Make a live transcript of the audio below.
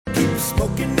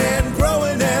smoking and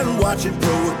growing and watching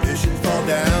prohibition fall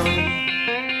down.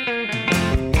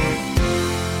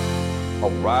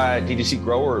 All right, DGC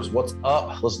growers, what's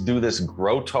up? Let's do this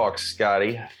grow talk,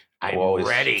 Scotty. I'm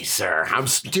ready, sir. I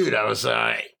was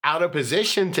out of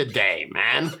position today,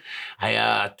 man.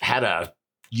 I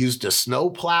used a snow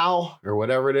plow or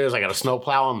whatever it is. I got a snow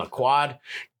plow on the quad.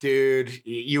 Dude,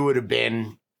 you would have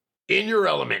been in your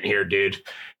element here, dude.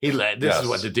 This is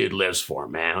what the dude lives for,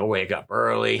 man. I'll wake up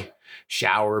early,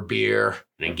 shower, beer,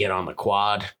 and then get on the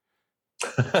quad.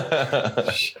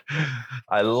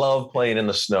 I love playing in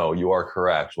the snow. You are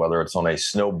correct. Whether it's on a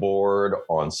snowboard,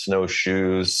 on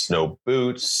snowshoes, snow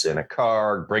boots, in a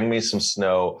car, bring me some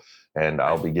snow and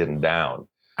I'll be getting down.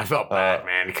 I felt bad,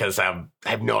 man, because I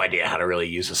have no idea how to really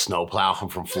use a snowplow. I'm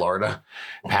from Florida.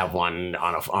 I have one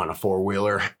on a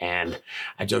four-wheeler, and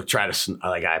I just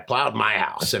I plowed my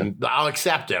house, and I'll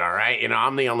accept it. All right,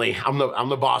 I'm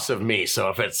the boss of me. So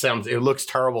if it looks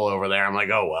terrible over there, I'm like,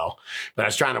 oh well. But I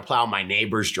was trying to plow my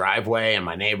neighbor's driveway and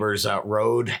my neighbor's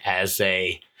road as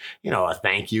a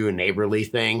thank you, a neighborly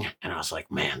thing, and I was like,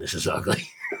 man, this is ugly.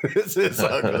 This is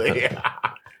ugly.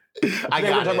 I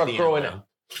got talking about growing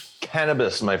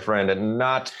cannabis, my friend, and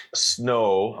not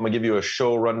snow. I'm gonna give you a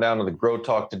show rundown of the Grow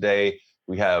Talk today.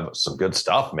 We have some good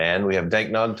stuff, man. We have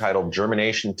Dank Nug titled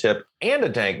Germination Tip and a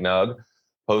Dank Nug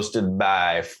posted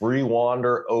by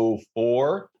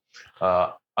FreeWander04.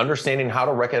 Understanding how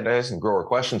to recognize and grower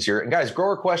questions here. And guys,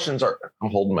 grower questions I'm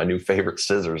holding my new favorite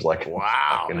scissors.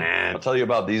 Wow, man. I'll tell you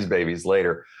about these babies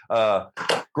later.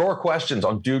 Grower questions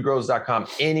on dudegrows.com.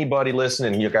 Anybody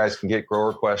listening, you guys can get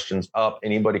grower questions up.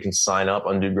 Anybody can sign up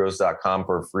on dudegrows.com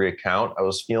for a free account. I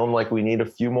was feeling like we need a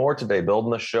few more today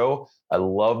building the show. I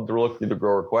love to look through the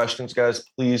grower questions, guys.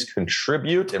 Please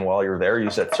contribute. And while you're there,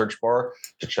 use that search bar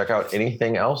to check out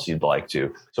anything else you'd like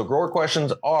to. So grower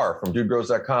questions are from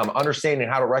dudegrows.com. Understanding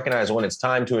how to recognize when it's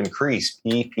time to increase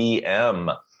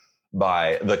PPM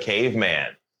by The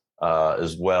Caveman,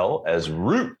 as well as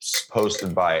Roots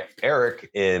posted by Eric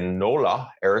in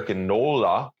NOLA.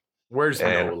 Where's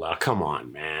NOLA? Come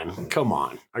on, man. Come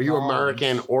on. Are you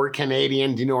American or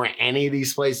Canadian? Do you know where any of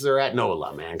these places are at?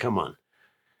 NOLA, man. Come on.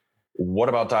 What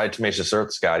about Diatomaceous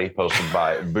Earth, Scotty? Posted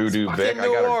by Voodoo Vic.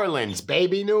 New Orleans,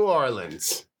 baby, New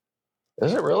Orleans.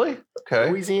 Is it really? Okay.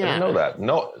 Louisiana. I didn't know that.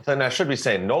 No, then I should be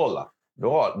saying NOLA.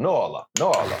 NOLA.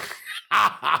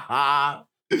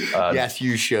 Yes,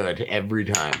 you should every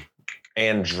time.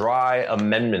 And dry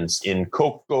amendments in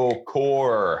cocoa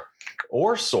core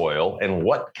or soil, and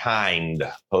what kind?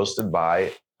 Posted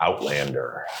by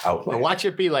Outlander. Well, watch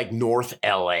it be like North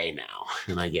LA now,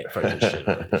 and I get further shit.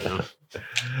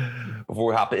 Before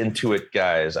we hop into it,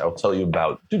 guys, I'll tell you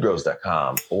about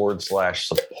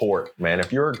dudegrows.com/support. Man,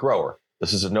 if you're a grower,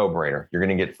 this is a no-brainer. You're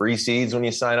going to get free seeds when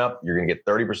you sign up. You're going to get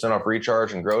 30% off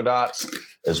recharge and grow dots,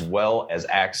 as well as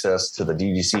access to the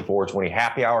DGC 420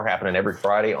 happy hour happening every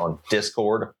Friday on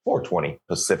Discord, 420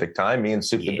 Pacific time. Me and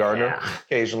Soup the Gardener,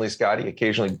 occasionally Scotty,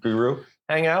 occasionally Guru,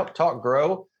 hang out, talk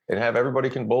grow, and have everybody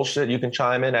can bullshit. You can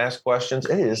chime in, ask questions.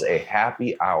 It is a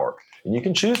happy hour. And you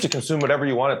can choose to consume whatever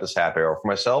you want at this happy hour. For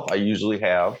myself, I usually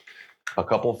have a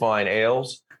couple fine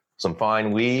ales, some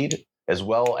fine weed, as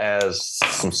well as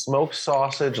some smoked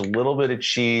sausage, a little bit of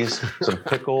cheese, some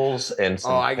pickles, and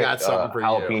some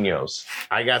jalapenos.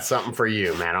 I got something for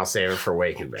you, man. I'll save it for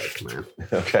Wake and Bake, man.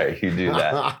 Okay, you do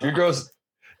that.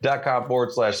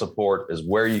 dudegrows.com/support is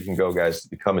where you can go, guys, to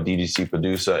become a DGC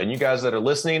producer. And you guys that are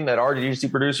listening that are DGC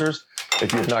producers,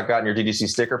 if you have not gotten your DGC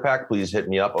sticker pack, please hit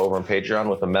me up over on Patreon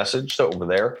with a message over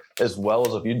there, as well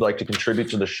as if you'd like to contribute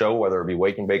to the show, whether it be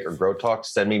Wake and Bake or Grow Talk,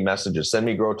 send me messages, send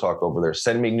me Grow Talk over there,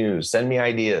 send me news, send me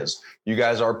ideas. You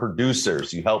guys are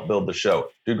producers. You help build the show.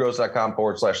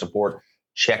 dudegrows.com/support.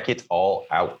 Check it all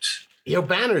out.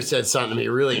 Banner said something to me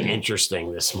really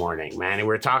interesting this morning, man. And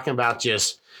we're talking about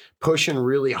just pushing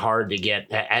really hard to get,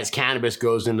 as cannabis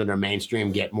goes into the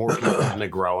mainstream, get more people into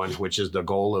growing, which is the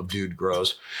goal of Dude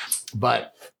Grows.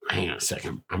 But hang on a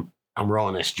second. I'm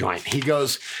rolling this joint. He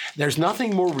goes, there's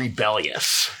nothing more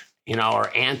rebellious,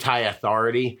 or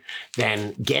anti-authority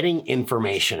than getting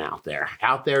information out there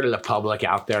to the public,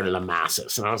 out there to the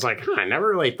masses. And I was like, I never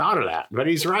really thought of that, but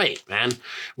he's right, man.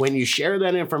 When you share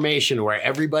that information where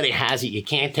everybody has it, you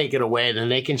can't take it away, then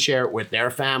they can share it with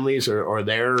their families or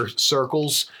their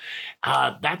circles.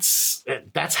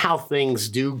 That's how things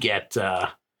do get, man,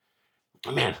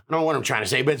 I don't know what I'm trying to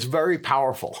say, but it's very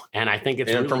powerful. And I think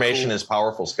it's information really cool. is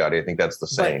powerful, Scotty. I think that's the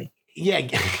saying. Yeah,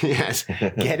 yes.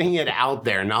 Getting it out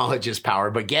there, knowledge is power,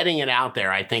 but getting it out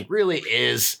there, I think, really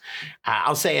is,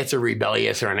 I'll say it's a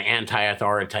rebellious or an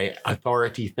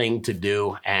anti-authority thing to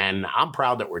do. And I'm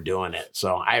proud that we're doing it.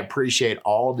 So I appreciate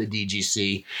all the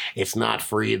DGC. It's not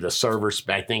free. The server,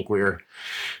 I think we're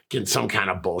getting some kind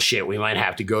of bullshit. We might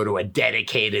have to go to a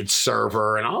dedicated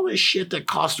server and all this shit that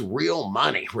costs real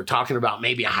money. We're talking about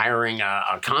maybe hiring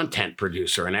a content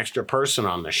producer, an extra person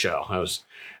on the show.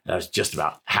 That was just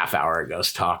about half hour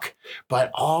ago's talk.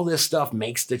 But all this stuff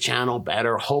makes the channel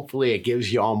better. Hopefully it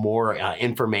gives you all more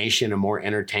information and more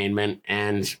entertainment.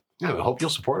 And I hope you'll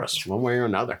support us one way or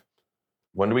another.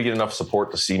 When do we get enough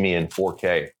support to see me in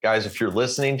 4K? Guys, if you're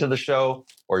listening to the show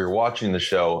or you're watching the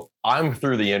show, I'm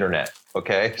through the internet,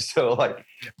 okay? So like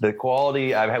the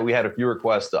quality, we had a few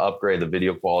requests to upgrade the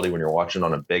video quality when you're watching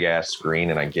on a big ass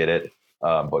screen, and I get it.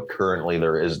 But currently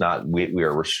there is not, we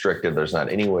are restricted. There's not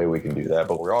any way we can do that,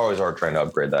 but we always are trying to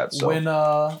upgrade that. So when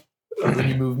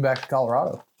you moving back to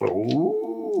Colorado?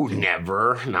 Ooh,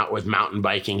 never. Not with mountain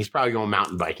biking. He's probably going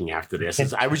mountain biking after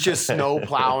this. I was just snow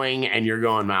plowing and you're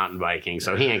going mountain biking.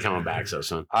 So he ain't coming back so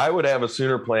soon. I would have a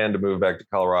sooner plan to move back to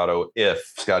Colorado if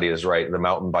Scotty is right. The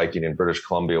mountain biking in British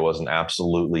Columbia wasn't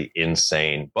absolutely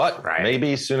insane, but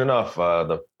maybe soon enough,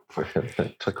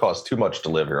 to cost too much to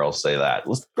live here. I'll say that.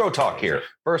 Let's go talk here.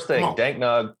 First thing, Dank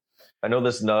Nug. I know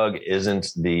this Nug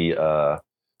isn't the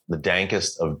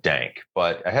dankest of dank,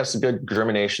 but it has some good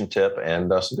germination tip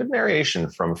and some good narration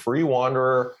from Free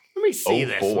Wanderer. Let me see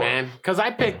this, man, because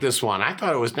I picked this one. I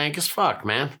thought it was dank as fuck,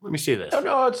 man. Let me see this.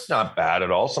 No, it's not bad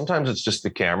at all. Sometimes it's just the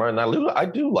camera, and I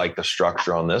do like the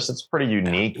structure on this. It's pretty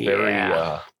unique. Very.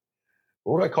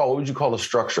 What would you call the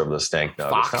structure of this Dank Nug?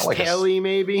 Fox-taily,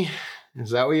 maybe.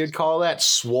 Is that what you'd call that?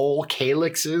 Swole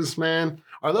calyxes, man?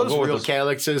 Are those real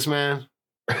calyxes, man?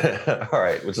 All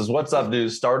right. Which is what's up,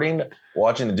 dude? Starting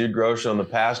watching the Dude Grow Show in the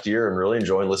past year and really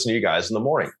enjoying listening to you guys in the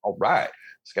morning. All right.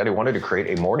 Scotty wanted to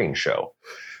create a morning show.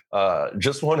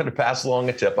 Just wanted to pass along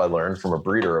a tip I learned from a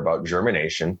breeder about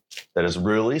germination that has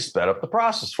really sped up the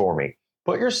process for me.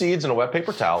 Put your seeds in a wet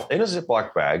paper towel in a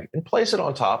Ziploc bag and place it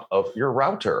on top of your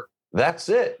router. That's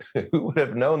it. Who would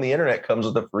have known the internet comes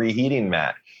with a free heating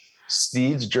mat?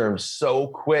 Seeds germ so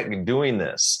quick doing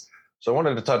this. So I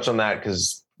wanted to touch on that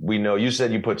because we know you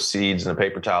said you put seeds in a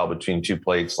paper towel between two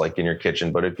plates, like in your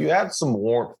kitchen. But if you add some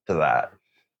warmth to that,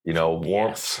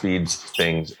 warmth speeds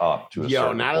things up to a certain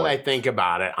point. Now that I think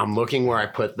about it, I'm looking where I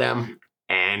put them,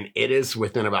 and it is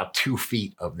within about 2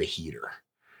 feet of the heater.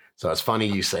 So it's funny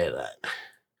you say that.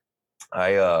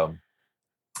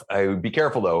 I would be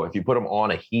careful though. If you put them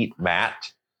on a heat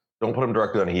mat, don't put them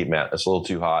directly on a heat mat. That's a little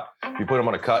too hot. If you put them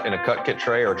on a cut kit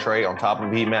tray or a tray on top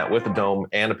of a heat mat with a dome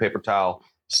and a paper towel,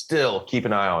 still keep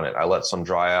an eye on it. I let some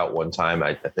dry out one time.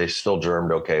 They still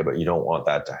germed okay, but you don't want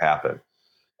that to happen.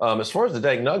 As far as the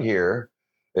Dank Nug here,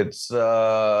 it's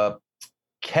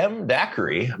Chem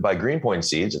Daiquiri by Greenpoint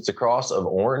Seeds. It's a cross of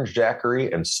Orange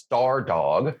Daiquiri and Star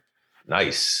Dog.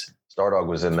 Nice. Star Dog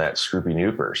was in that Scroopy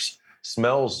Noopers.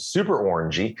 Smells super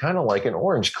orangey, kind of like an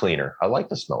orange cleaner. I like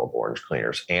the smell of orange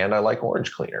cleaners, and I like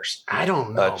orange cleaners. I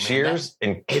don't know. Cheers.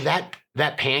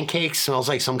 That pancake smells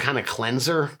like some kind of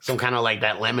cleanser, some kind of like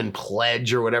that lemon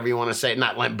pledge or whatever you want to say.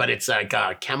 Not lemon, but it's like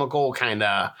a chemical kind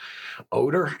of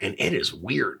odor, and it is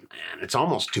weird, man. It's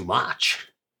almost too much.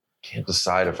 Can't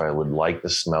decide if I would like the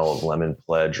smell of lemon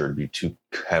pledge or it'd be too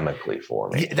chemically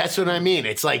for me. Yeah, that's what I mean.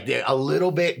 It's like a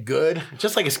little bit good,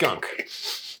 just like a skunk.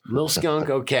 Little skunk,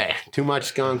 okay. Too much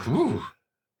skunk. Woo.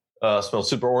 Smells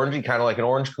super orangey, kind of like an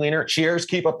orange cleaner. Cheers.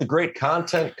 Keep up the great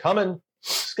content coming.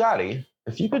 Scotty,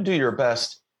 if you could do your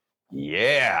best,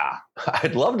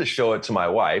 I'd love to show it to my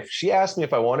wife. She asked me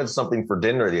if I wanted something for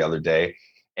dinner the other day,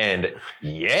 and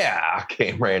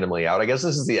came randomly out. I guess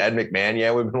this is the Ed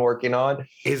McMahon we've been working on.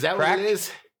 Is that what it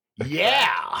is?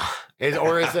 Yeah.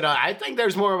 Or is it I think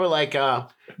there's more of a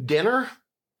dinner?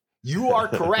 You are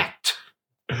correct.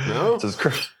 No? Says,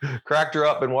 cracked her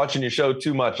up and watching your show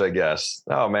too much, I guess.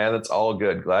 Oh, man, that's all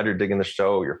good. Glad you're digging the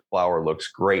show. Your flower looks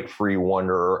great. Free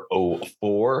Wanderer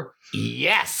 04.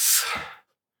 Yes.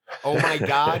 Oh, my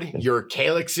God. Your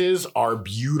calyxes are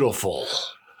beautiful.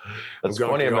 That's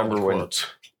funny. I remember when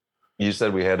you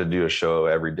said we had to do a show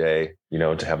every day,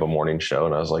 to have a morning show.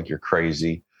 And I was like, you're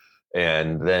crazy.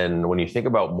 And then when you think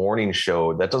about morning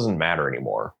show, that doesn't matter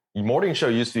anymore. Morning show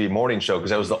used to be a morning show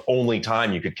because that was the only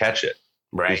time you could catch it.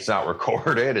 Right. It's not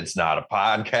recorded. It's not a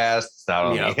podcast. It's not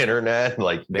on the internet.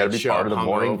 Like, you got to be part of the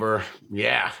morning.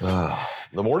 Yeah.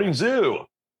 The morning zoo.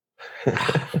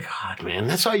 God, man,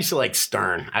 that's why I used to like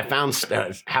Stern. I found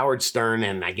Howard Stern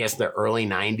in, I guess, the early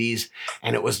 90s.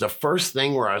 And it was the first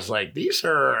thing where I was like, these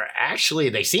are actually,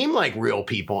 they seem like real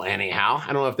people anyhow.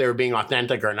 I don't know if they were being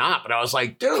authentic or not, but I was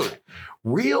like, dude,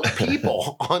 real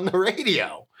people on the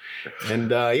radio.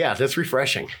 And yeah, that's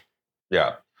refreshing.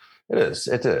 Yeah, it is.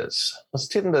 It is. Let's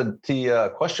get into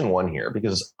the question one here,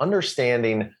 because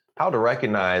understanding how to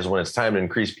recognize when it's time to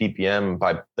increase PPM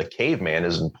by the caveman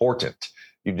is important.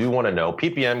 You do want to know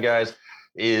PPM, guys,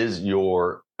 is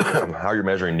your how you're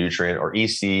measuring nutrient, or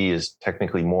EC is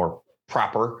technically more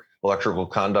proper electrical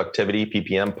conductivity,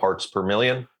 PPM, parts per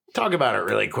million. Talk about it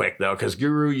really quick, though, because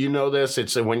Guru, you know this.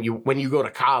 It's when you go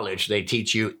to college, they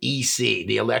teach you EC,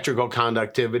 the electrical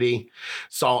conductivity,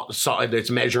 salt. It's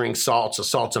measuring salts. The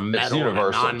salts of metal,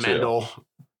 universal, non-metal.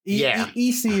 Yeah.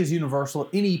 EC is universal.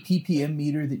 Any PPM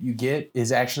meter that you get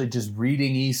is actually just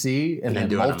reading EC and then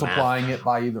doing multiplying it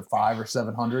by either 500 or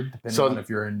 700, depending on if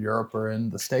you're in Europe or in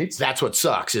the States. That's what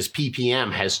sucks is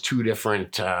PPM has two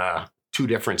different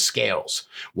scales.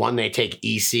 One, they take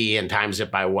EC and times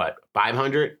it by what?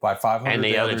 500? By 500. And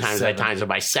the other times they times it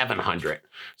by 700.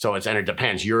 So it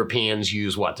depends. Europeans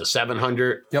use what? The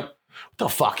 700? Yep. What the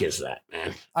fuck is that,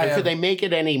 man? Could they make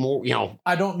it any more,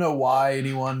 I don't know why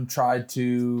anyone tried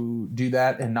to do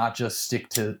that and not just stick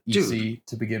to EC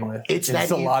to begin with. It's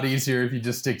a lot easier if you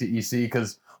just stick to EC,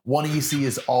 because one EC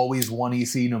is always one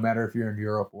EC, no matter if you're in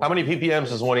Europe. How many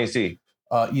PPMs is one EC?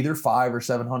 Either 500 or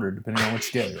 700, depending on which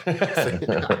scale.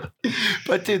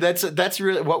 But dude, that's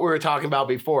really what we were talking about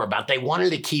before. About they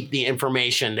wanted to keep the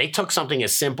information. They took something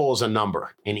as simple as a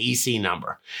number, an EC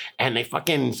number, and they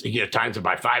fucking times it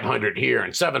by 500 here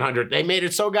and 700. They made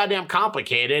it so goddamn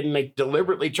complicated, and they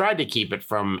deliberately tried to keep it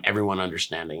from everyone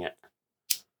understanding it.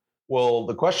 Well,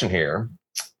 the question here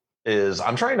is,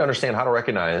 I'm trying to understand how to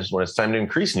recognize when it's time to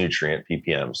increase nutrient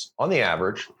PPMs. On the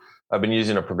average, I've been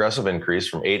using a progressive increase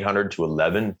from 800 to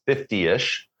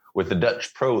 1150-ish with the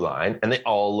Dutch Pro line, and they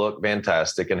all look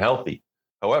fantastic and healthy.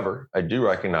 However, I do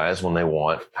recognize when they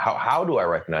want, how do I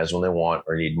recognize when they want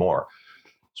or need more?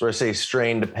 So I say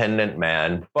strain dependent,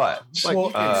 man, but so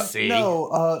part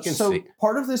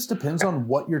of this depends on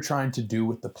what you're trying to do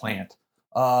with the plant.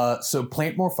 So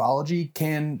plant morphology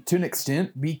can, to an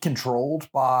extent, be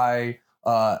controlled by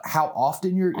how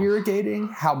often you're irrigating,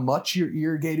 how much you're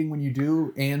irrigating when you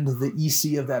do, and the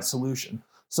EC of that solution.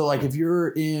 So like if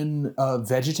you're in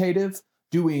vegetative,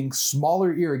 doing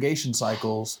smaller irrigation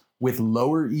cycles with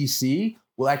lower EC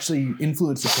will actually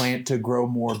influence the plant to grow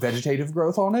more vegetative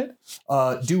growth on it.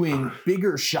 Doing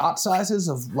bigger shot sizes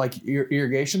of like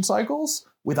irrigation cycles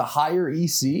with a higher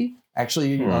EC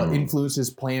actually influences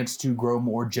plants to grow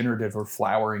more generative or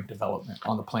flowering development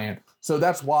on the plant. So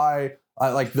that's why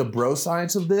like the bro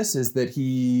science of this is that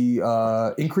he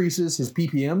increases his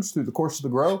PPMs through the course of the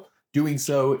grow. Doing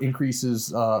so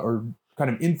increases or kind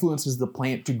of influences the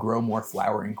plant to grow more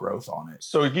flowering growth on it.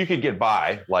 So if you could get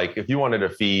by, like if you wanted to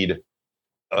feed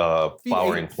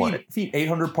flowering plant, feed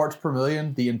 800 parts per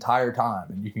million the entire time,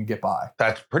 and you can get by.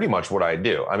 That's pretty much what I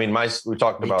do. I mean, we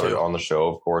talked about it on the show,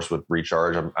 of course, with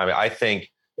recharge. I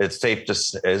think it's safe to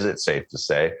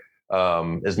say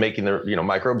is making the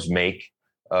microbes make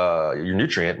your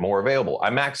nutrient more available.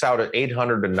 I max out at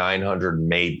 800 to 900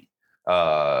 maybe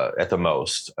at the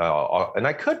most, and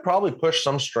I could probably push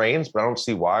some strains, but I don't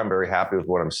see why. I'm very happy with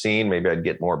what I'm seeing. Maybe I'd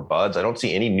get more buds. I don't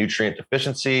see any nutrient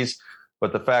deficiencies.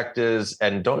 But the fact is,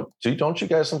 and don't you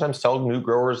guys sometimes tell new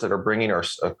growers that are bringing a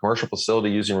commercial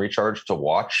facility using recharge to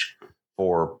watch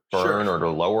for burn or to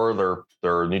lower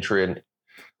their nutrient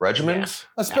regimen? Yes.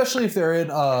 Especially if they're in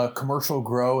a commercial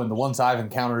grow, and the ones I've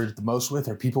encountered the most with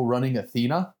are people running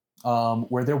Athena,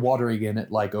 where they're watering in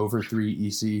at like over 3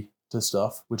 EC to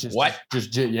stuff, which is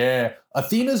yeah.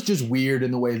 Athena's just weird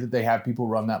in the way that they have people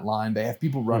run that line. They have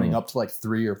people running up to like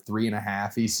 3 or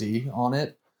 3.5 EC on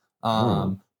it.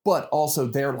 But also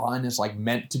their line is like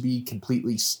meant to be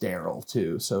completely sterile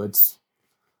too. So it's,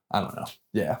 I don't know.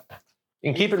 Yeah.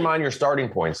 And keep in mind your starting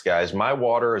points, guys. My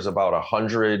water is about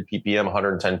 100 ppm,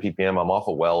 110 ppm. I'm off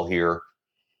a well here.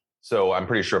 So I'm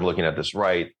pretty sure I'm looking at this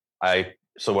right.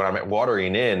 So when I'm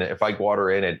watering in, if I water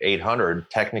in at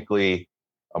 800, technically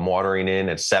I'm watering in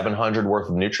at 700 worth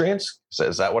of nutrients. So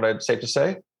is that what I'd safe to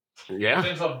say? Yeah.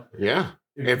 Yeah.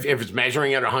 If it's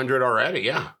measuring at 100 already,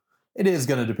 yeah. It is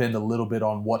going to depend a little bit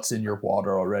on what's in your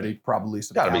water already. Probably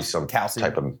some calcium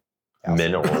type of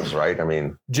minerals, right? I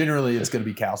mean, generally it's going to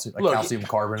be calcium. Like calcium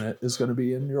carbonate is going to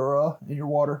be in your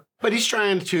water. But he's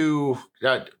trying to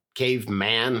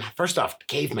caveman. First off,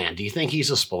 caveman. Do you think he's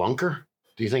a spelunker?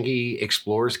 Do you think he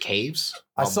explores caves?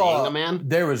 I while saw being a man.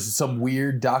 there was some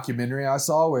weird documentary I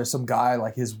saw where some guy,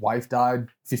 like his wife died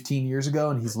 15 years ago,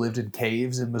 and he's lived in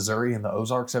caves in Missouri and the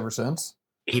Ozarks ever since.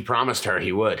 He promised her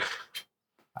he would.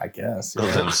 I guess.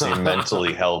 Doesn't seem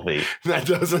mentally healthy. That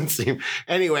doesn't seem.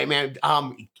 Anyway, man,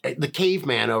 the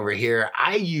caveman over here,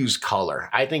 I use color.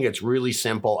 I think it's really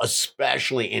simple,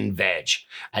 especially in veg.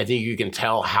 I think you can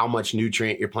tell how much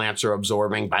nutrient your plants are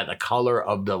absorbing by the color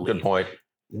of the leaf. Good point.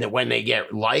 That when they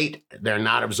get light, they're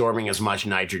not absorbing as much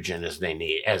nitrogen as they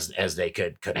need, as they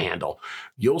could handle.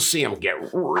 You'll see them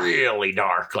get really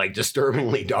dark, like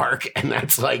disturbingly dark, and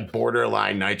that's like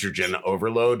borderline nitrogen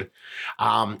overload.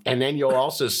 And then you'll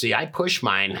also see, I push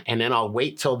mine, and then I'll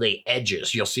wait till the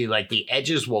edges. You'll see like the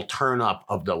edges will turn up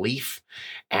of the leaf,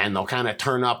 and they'll kind of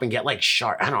turn up and get like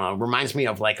sharp. I don't know. It reminds me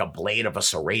of like a blade of a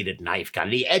serrated knife. Kind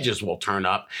of the edges will turn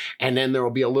up, and then there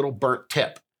will be a little burnt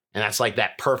tip. And that's like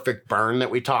that perfect burn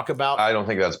that we talk about. I don't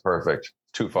think that's perfect.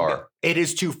 Too far. It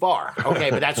is too far. Okay,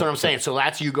 but that's what I'm saying. So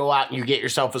that's you go out and you get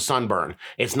yourself a sunburn.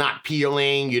 It's not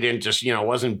peeling. You didn't just, it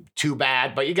wasn't too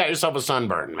bad, but you got yourself a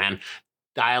sunburn, man.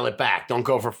 Dial it back. Don't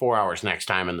go for 4 hours next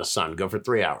time in the sun. Go for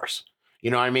 3 hours.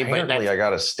 You know what I mean? Apparently, I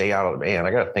got to stay out of man.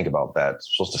 I got to think about that.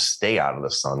 It's supposed to stay out of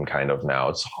the sun kind of now.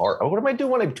 It's hard. Oh, what am I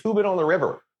doing when I tube it on the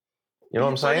river? You know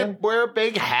what I'm saying? Wear a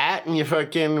big hat and you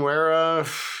fucking wear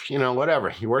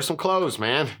whatever. You wear some clothes,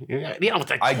 man.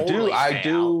 I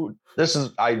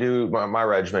do. My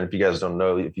regimen. If you guys don't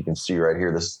know, if you can see right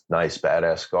here, this nice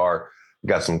badass scar.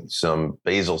 Got some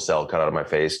basal cell cut out of my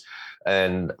face,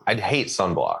 and I hate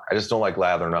sunblock. I just don't like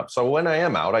lathering up. So when I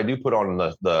am out, I do put on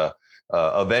the.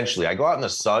 Eventually, I go out in the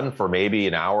sun for maybe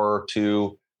an hour or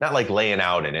two. Not like laying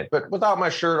out in it, but without my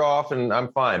shirt off, and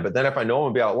I'm fine. But then if I know I'm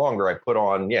gonna be out longer, I put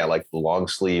on, like the long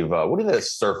sleeve. What do the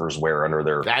surfers wear under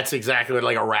their? That's exactly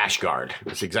like a rash guard.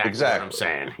 That's exactly what I'm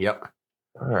saying. Yep.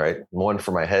 All right, one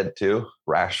for my head too.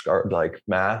 Rash guard, like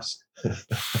mask.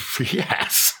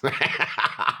 Yes.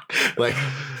 Like.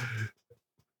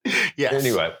 Yes.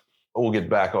 Anyway, we'll get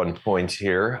back on point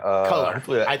here. Color.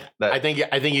 I think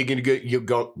you can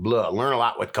go learn a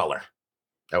lot with color.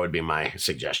 That would be my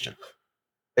suggestion.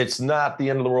 It's not the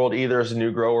end of the world either as a new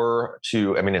grower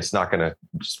it's not going to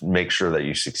make sure that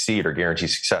you succeed or guarantee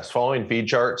success. Following feed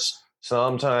charts,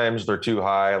 sometimes they're too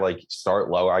high, like start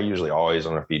low. I usually always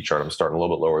on a feed chart, I'm starting a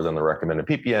little bit lower than the recommended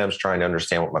ppms, trying to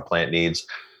understand what my plant needs.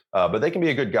 But they can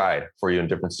be a good guide for you in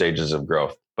different stages of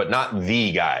growth, but not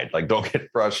the guide. Like don't get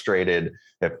frustrated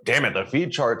if, damn it, the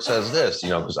feed chart says this,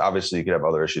 because obviously you could have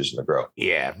other issues in the growth.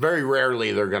 Yeah, very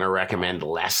rarely they're going to recommend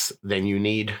less than you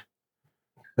need.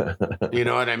 You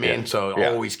know what I mean? Yeah. So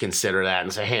always consider that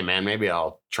and say, hey, man, maybe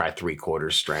I'll try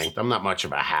 3/4 strength. I'm not much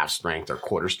of a half strength or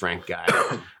quarter strength guy.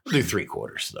 I'll do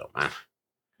 3/4 though, man.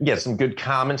 Yeah, some good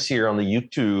comments here on the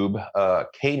YouTube.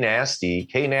 K Nasty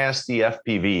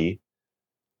FPV,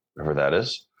 whatever that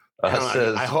is,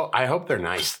 says, I hope they're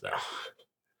nice though.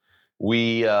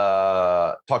 We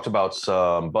talked about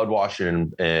some bud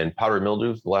washing and powdery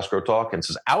mildew, the last grow talk, and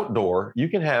says outdoor, you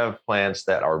can have plants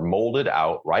that are molded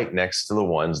out right next to the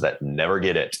ones that never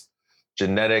get it.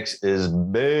 Genetics is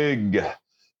big.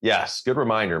 Yes, good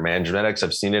reminder, man. Genetics,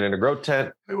 I've seen it in a grow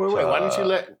tent. Wait. Why don't you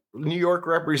let New York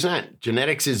represent?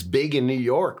 Genetics is big in New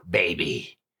York,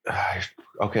 baby.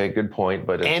 Okay, good point,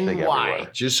 but it's big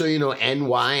everywhere. Just so you know,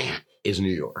 NY is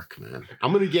New York, man.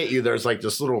 I'm going to get you. There's like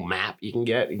this little map you can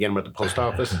get again with the post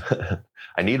office.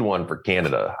 I need one for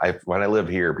Canada. When I live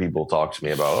here, people talk to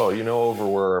me about, over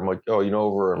where I'm like,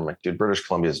 over. I'm like, dude, British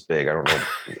Columbia is big. I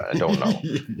don't know.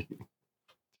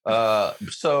 I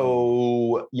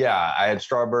had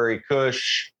Strawberry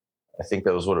Kush. I think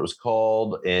that was what it was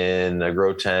called in a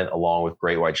grow tent along with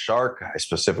Great White Shark. I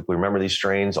specifically remember these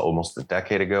strains almost a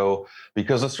decade ago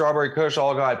because the Strawberry Kush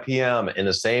all got PM in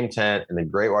the same tent and the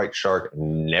Great White Shark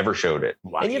never showed it.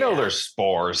 Wow, and there's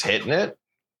spores hitting it.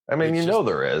 I mean,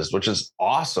 there is, which is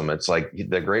awesome. It's like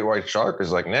the Great White Shark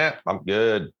is like, nah, I'm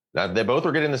good. They both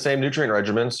are getting the same nutrient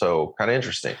regimen. So kind of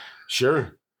interesting.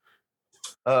 Sure.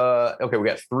 Okay. We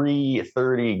got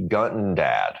 330 Gunton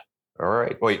Dad. All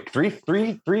right. Wait,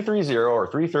 330 or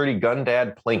 330 Gun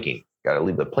Dad plinking. Got to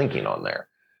leave the plinking on there.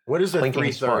 What is a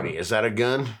 330? Is that a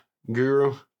gun,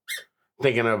 Guru?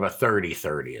 Thinking of a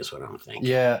 30-30 is what I'm thinking.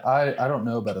 Yeah, I don't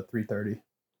know about a 330.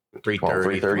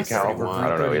 330 caliber. I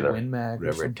don't know either.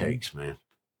 Whatever it takes, man.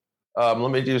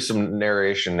 Let me do some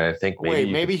narration. I think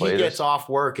maybe he gets off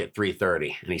work at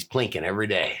 3:30 and he's plinking every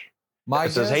day. My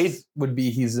guess would be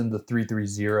he's in the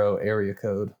 330 area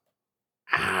code.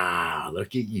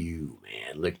 look at you,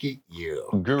 man. Look at you.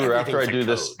 Guru, after I do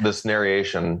this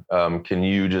narration, can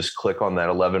you just click on that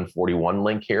 1141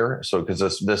 link here? So because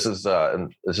this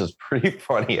is pretty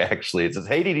funny actually. It says,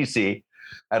 "Hey DDC,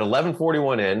 at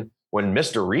 1141 in, when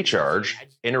Mr. Recharge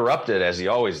interrupted as he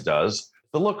always does,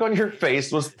 the look on your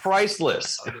face was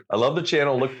priceless. I love the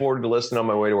channel. Look forward to listening on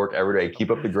my way to work every day. Keep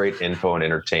up the great info and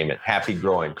entertainment. Happy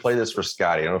growing." Play this for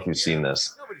Scotty. I don't know if you've seen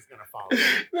this. Nobody's gonna follow.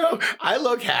 No, I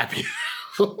look happy.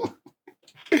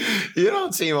 You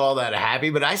don't seem all that happy,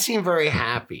 but I seem very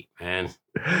happy, man.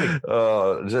 It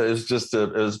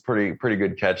was pretty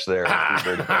good catch there.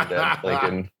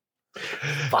 Thinking,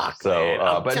 fuck, so,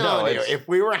 man. but no, if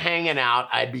we were hanging out,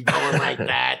 I'd be going like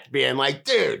that, being like,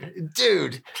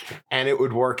 dude, and it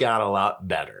would work out a lot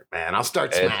better, man. I'll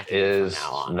start smacking it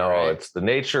from now on. Right? It's the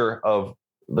nature of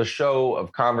the show,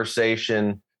 of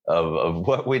conversation, of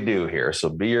what we do here. So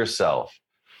be yourself.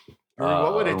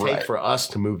 What would it take for us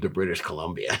to move to British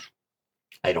Columbia?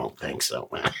 I don't think so,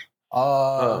 man.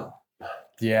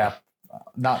 Yeah,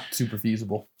 not super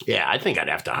feasible. Yeah, I think I'd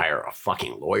have to hire a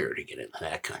fucking lawyer to get into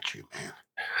that country,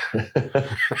 man.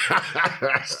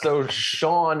 So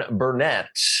Sean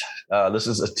Burnett, this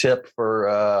is a tip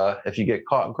for if you get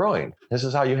caught growing. This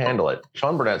is how you handle it.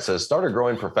 Sean Burnett says, started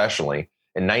growing professionally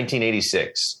in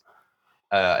 1986.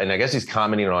 And I guess he's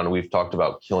commenting on, we've talked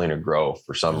about killing a grow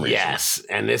for some reason. Yes.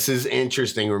 And this is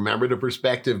interesting. Remember the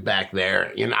perspective back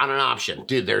there. You're not an option.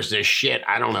 Dude, there's this shit.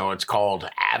 I don't know. It's called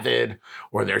Avid,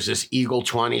 or there's this Eagle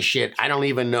 20 shit. I don't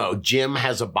even know. Jim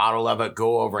has a bottle of it.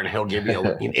 Go over and he'll give you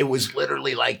a it was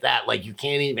literally like that. Like, you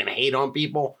can't even hate on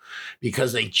people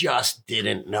because they just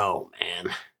didn't know,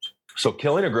 man. So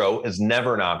killing a grow is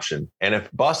never an option. And if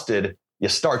busted, you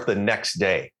start the next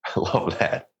day. I love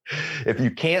that. If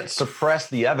you can't suppress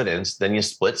the evidence, then you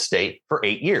split state for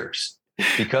 8 years.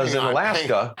 Because in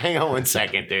Alaska... Hang on 1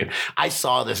 second, dude. I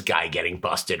saw this guy getting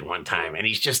busted one time, and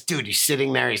he's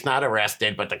sitting there. He's not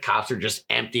arrested, but the cops are just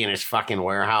emptying his fucking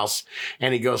warehouse.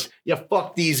 And he goes, "Yeah,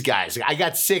 fuck these guys. I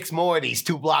got 6 more of these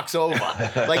 2 blocks over."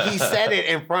 Like, he said it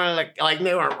in front of like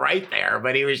they weren't right there,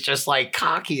 but he was just like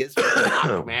cocky as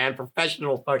fuck, man.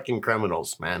 Professional fucking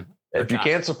criminals, man. If you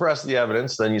can't suppress the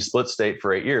evidence, then you split state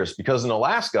for 8 years. Because in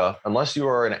Alaska, unless you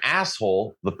are an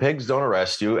asshole, the pigs don't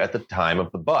arrest you at the time of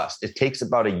the bust. It takes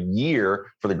about a year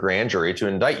for the grand jury to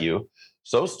indict you.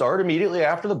 So start immediately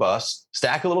after the bust,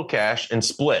 stack a little cash, and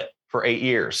split for 8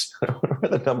 years.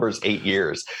 The number is 8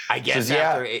 years. I guess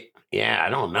after 8. Yeah, I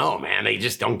don't know, man. They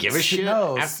just don't give a shit.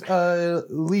 No,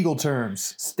 legal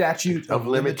terms, statute of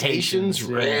limitations.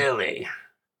 Really?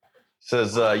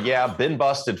 Says, been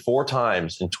busted 4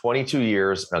 times in 22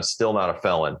 years, and I'm still not a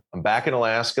felon. I'm back in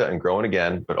Alaska and growing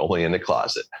again, but only in the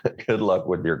closet. Good luck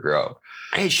with your grow.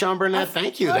 Hey, Sean Burnett,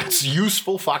 thank you. That's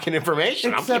useful fucking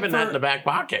information. I'm keeping that in the back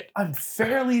pocket. I'm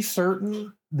fairly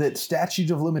certain that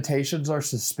statutes of limitations are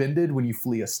suspended when you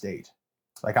flee a state.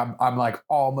 Like, I'm like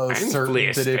almost certain flee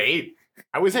a state.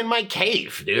 I was in my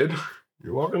cave, dude.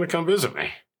 You're welcome to come visit me.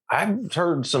 I've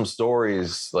heard some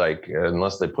stories, like,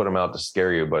 unless they put them out to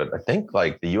scare you, but I think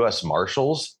like the U.S.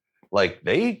 Marshals, like,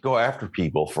 they go after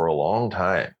people for a long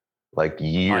time, like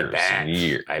years and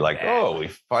years. Oh, we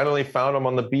finally found them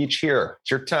on the beach here.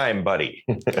 It's your time, buddy.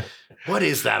 What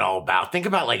is that all about? Think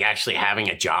about like actually having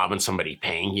a job and somebody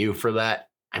paying you for that.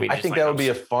 I mean, I think that would be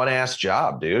a fun ass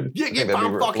job, dude. Yeah, if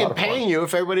I'm fucking paying you,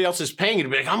 if everybody else is paying you to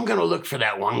be like, I'm going to look for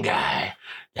that one guy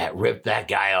that ripped that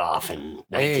guy off in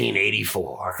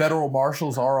 1984. Federal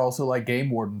marshals are also like game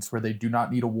wardens, where they do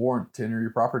not need a warrant to enter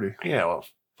your property. Yeah, well,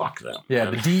 fuck them. Yeah,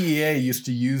 man. The DEA used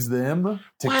to use them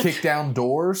to kick down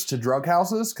doors to drug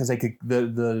houses because they could.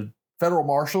 The federal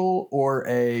marshal or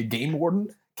a game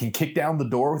warden can kick down the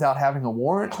door without having a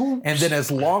warrant. And then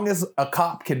as long as a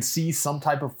cop can see some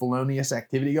type of felonious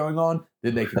activity going on,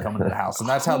 then they can come into the house. And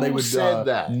that's how they would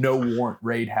no warrant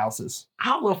raid houses.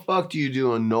 How the fuck do you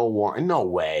do a no warrant? No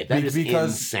way. That is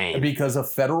insane. Because a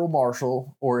federal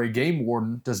marshal or a game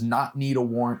warden does not need a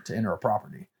warrant to enter a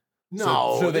property.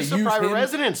 No, so they use private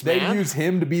residence, man. They use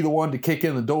him to be the one to kick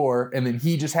in the door, and then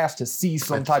he just has to see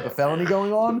some type of felony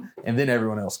going on, and then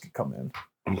everyone else can come in.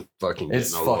 I'm fucking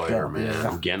getting a lawyer, man. Yeah.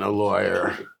 I'm getting a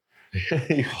lawyer.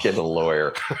 You get a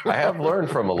lawyer. I have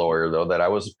learned from a lawyer, though, that I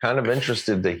was kind of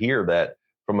interested to hear that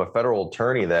from a federal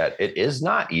attorney that it is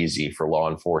not easy for law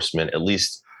enforcement, at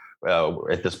least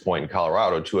at this point in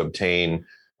Colorado, to obtain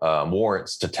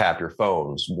warrants to tap your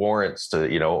phones, warrants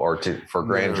to, or for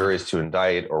grand juries to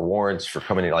indict, or warrants for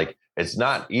coming in. Like, it's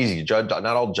not easy. Not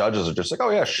all judges are just like, oh,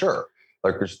 yeah, sure.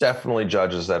 Like, there's definitely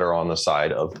judges that are on the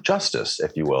side of justice,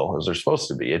 if you will, as they're supposed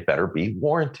to be. It better be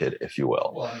warranted, if you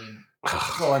will.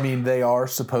 Well, I mean, they are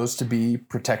supposed to be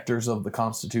protectors of the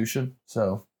Constitution.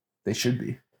 So They should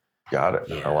be. Got it.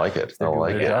 Yeah. I like it. I They're doing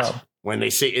like their it. job. When they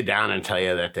sit you down and tell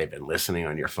you that they've been listening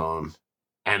on your phone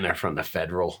and they're from the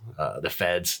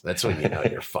feds, that's when you know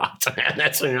you're fucked.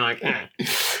 That's when you're like,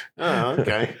 oh,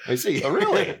 okay. I see. Oh,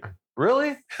 really?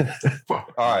 Really? All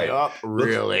right. Yup,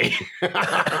 really.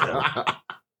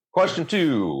 Question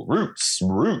 2.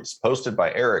 Roots, posted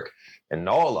by Eric and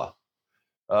Nola.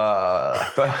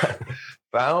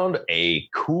 Found a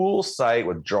cool site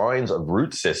with drawings of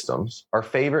root systems. Our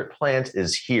favorite plant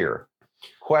is here.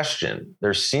 Question.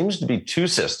 There seems to be 2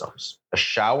 systems, a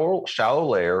shallow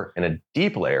layer and a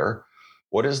deep layer.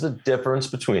 What is the difference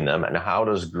between them, and how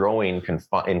does growing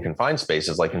in confined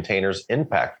spaces like containers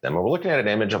impact them? And we're looking at an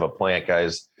image of a plant,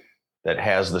 guys, that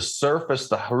has the surface,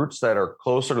 the roots that are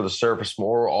closer to the surface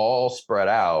more all spread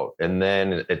out, and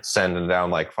then it's sending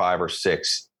down like 5 or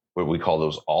 6, what we call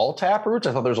those all tap roots.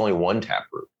 I thought there was only one tap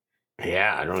root.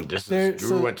 Yeah, I don't.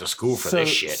 Drew went to school for this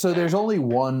shit. So there's only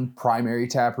one primary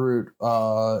taproot,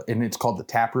 and it's called the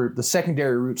taproot. The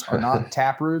secondary roots are not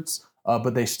taproots,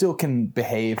 but they still can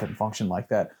behave and function like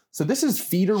that. So this is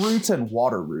feeder roots and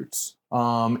water roots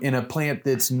in a plant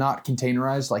that's not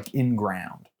containerized, like in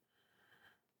ground.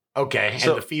 Okay,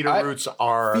 So and the feeder roots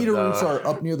are Roots are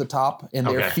up near the top, and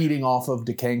they're Okay. feeding off of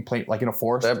decaying plant, like in a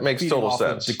forest. That makes feeding total off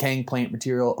of sense. decaying plant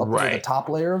material up near the Right. top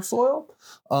layer of soil.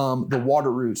 The water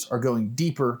roots are going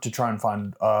deeper to try and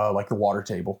find like the water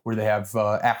table, where they have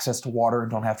access to water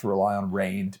and don't have to rely on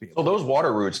rain to be able. So those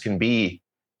water roots can be,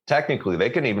 technically, they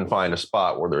can even find a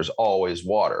spot where there's always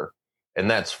water, and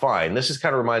that's fine. This is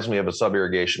kind of reminds me of a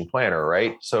sub-irrigation planter,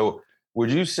 right? So would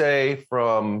you say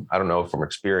from, I don't know, from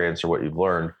experience or what you've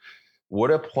learned, would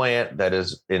a plant that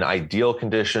is in ideal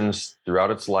conditions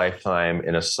throughout its lifetime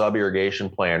in a sub-irrigation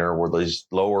planter where these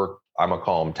lower, I'm going to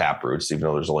call them tap roots, even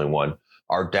though there's only one,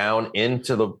 are down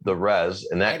into the res,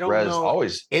 and I that don't res know.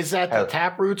 always, Is that the has-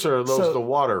 tap roots or are those So- the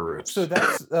water roots? So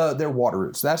that's their water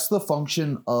roots. That's the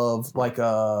function of like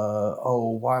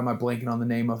why am I blanking on the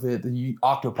name of it? The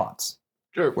octopods,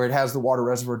 Sure. where it has the water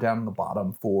reservoir down in the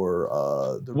bottom for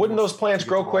the. wouldn't those plants to get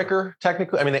grow the water. quicker?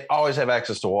 Technically, I mean, they always have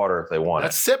access to water if they want it.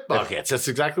 That's sip buckets. That's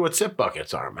exactly what sip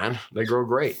buckets are, man. They grow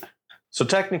great. So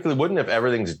technically, wouldn't, if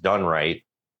everything's done right,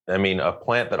 I mean, a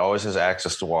plant that always has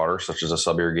access to water, such as a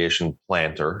sub-irrigation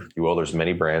planter, if you will, there's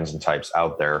many brands and types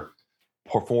out there,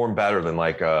 perform better than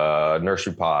like a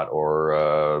nursery pot or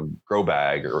a grow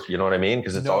bag, or you know what I mean?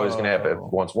 Because it's always going to have, it No.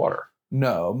 wants water.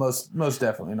 No, most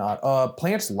definitely not.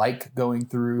 Plants like going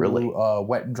through Really?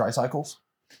 wet and dry cycles,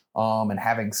 and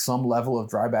having some level of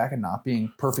dry back and not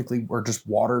being perfectly or just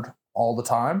watered all the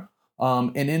time.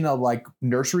 And in a like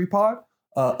nursery pot,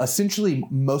 essentially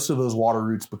most of those water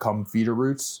roots become feeder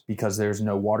roots because there's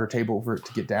no water table for it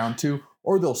to get down to,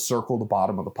 or they'll circle the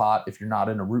bottom of the pot if you're not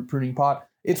in a root pruning pot.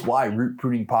 It's why root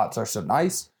pruning pots are so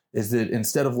nice, is that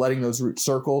instead of letting those roots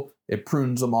circle, it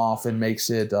prunes them off and makes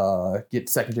it get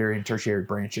secondary and tertiary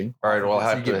branching. All right, well, I'll So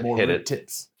have you to get more hit root it.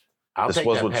 tips. I'll This take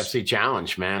was that what's- Pepsi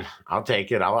challenge, man. I'll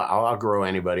take it. I'll grow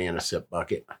anybody in a sip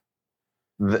bucket,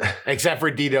 except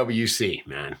for DWC,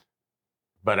 man.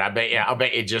 But I'll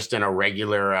bet you just in a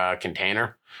regular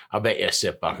container, I'll bet you a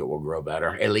sip bucket will grow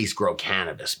better. At least grow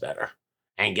cannabis better,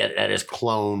 and get that is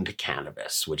cloned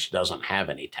cannabis, which doesn't have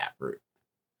any taproot.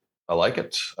 I like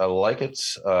it. I like it.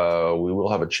 We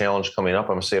will have a challenge coming up.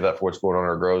 I'm going to save that for what's going on in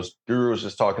our grows. Guru was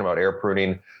just talking about air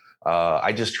pruning.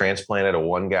 I just transplanted a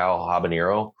 1-gal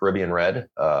habanero, Caribbean red.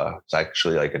 It's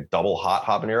actually like a double hot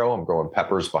habanero. I'm growing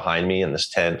peppers behind me in this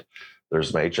tent.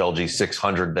 There's my HLG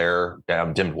 600 there,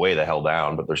 down, dimmed way the hell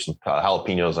down, but there's some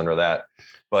jalapenos under that.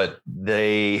 But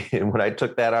when I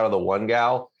took that out of the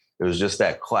 1-gal, it was just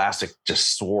that classic,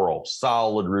 just swirl,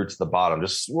 solid roots at the bottom,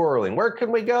 just swirling. Where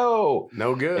can we go?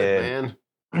 No good, And-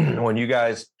 man. When you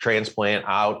guys transplant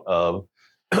out of,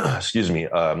 excuse me,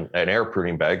 an air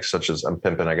pruning bag, such as I'm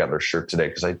pimping, I got their shirt today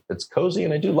because it's cozy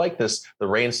and I do like this. The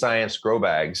Rain Science grow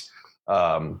bags,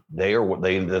 they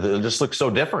just look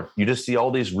so different. You just see all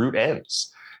these root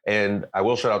ends. And I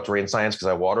will shout out to Rain Science because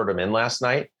I watered them in last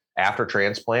night after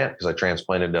transplant, because I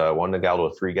transplanted 1-gal to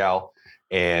a 3-gal.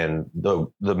 And the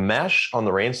mesh on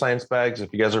the Rain Science bags,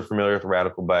 if you guys are familiar with the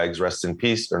Radical bags, rest in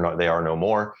peace. They are no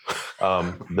more.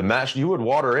 The mesh, you would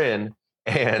water in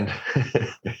and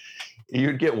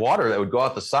you'd get water that would go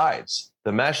out the sides.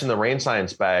 The mesh in the Rain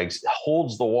Science bags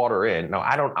holds the water in. Now,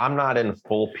 I'm not in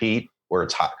full peat where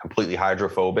it's completely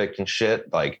hydrophobic and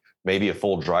shit. Like maybe a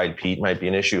full dried peat might be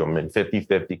an issue. I'm in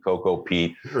 50-50 cocoa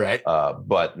peat. Right.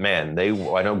 But man, I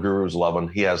know Guru's loving.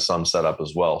 He has some set up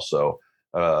as well. So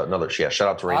shout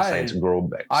out to Rain Science grow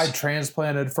bags. I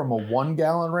transplanted from a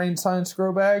 1-gallon Rain Science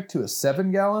grow bag to a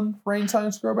 7-gallon Rain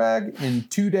Science grow bag, and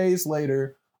 2 days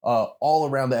later, all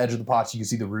around the edge of the pots. You can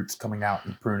see the roots coming out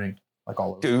and pruning like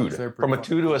all over. Dude, They're pretty from a fun.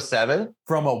 2 to a 7?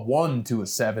 From a 1 to a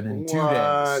 7 in 2 What?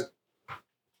 days.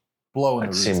 Blowing That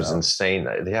the roots seems out. insane.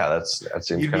 Yeah, that seems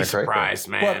You'd kind be of crazy. surprised,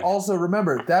 man. But also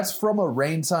remember, that's from a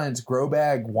Rain Science grow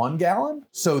bag 1 gallon.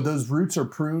 So those roots are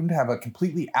pruned, have a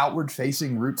completely outward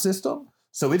facing root system.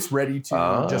 So it's ready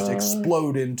to just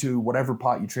explode into whatever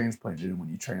pot you transplanted in when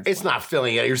you transplant. It's not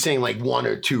filling it. You're saying like 1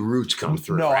 or 2 roots come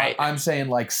through, No, right? I'm saying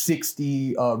like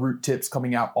 60 root tips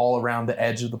coming out all around the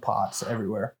edge of the pots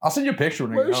everywhere. I'll send you a picture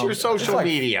when I get Where's home. your social It's like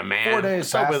media, man? 4 days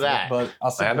What's up past with it, that? but I'll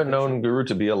I send you a haven't picture. known Guru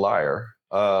to be a liar.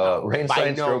 Rain By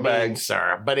Science no grow means, bags.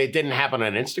 sir. But it didn't happen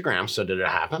on Instagram, so did it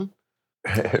happen?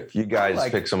 If you guys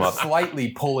Like, pick some up, slightly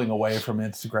pulling away from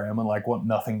Instagram and like want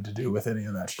nothing to do with any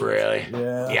of that shit. Really?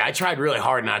 Yeah. Yeah, I tried really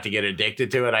hard not to get addicted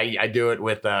to it. I do it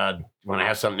with when I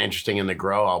have something interesting in the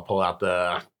grow, I'll pull out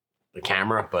the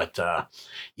camera. But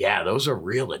yeah, those are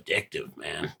real addictive,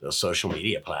 man. Those social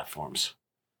media platforms.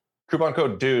 coupon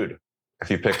code DUDE if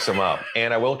you pick some up.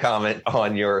 And I will comment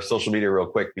on your social media real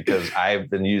quick because I've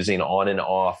been using on and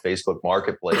off Facebook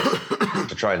Marketplace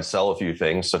to try and sell a few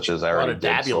things, such as I A lot already of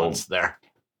did. dabulance there.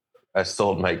 I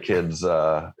sold my kids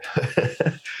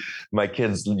my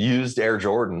kids used Air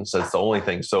Jordans. That's the only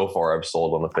thing so far I've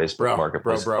sold on the Facebook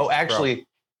Marketplace. bro, oh, actually,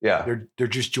 yeah, They're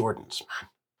just Jordans.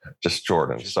 just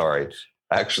Jordan. Sorry.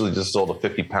 I actually just sold a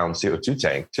 50-pound CO2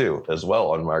 tank too, as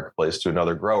well on Marketplace to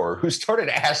another grower who started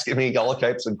asking me all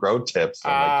types of grow tips.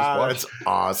 I'm like, That's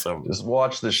awesome. just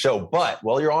watch the show. But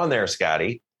while you're on there,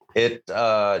 Scotty, what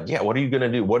are you going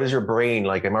to do? What is your brain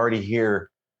like? I'm already here.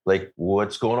 Like,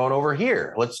 what's going on over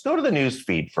here? Let's go to the news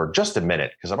feed for just a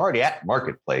minute because I'm already at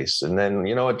Marketplace. And then,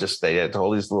 you know what? Just they had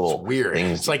all these It's little weird.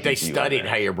 things. It's like they keep you in studied there.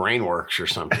 how your brain works or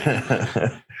something.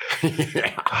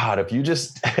 Yeah. God, if you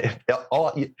just if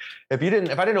I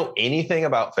didn't know anything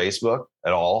about Facebook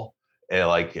at all, and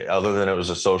like other than it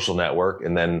was a social network,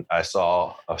 and then I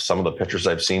saw some of the pictures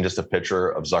I've seen, just a picture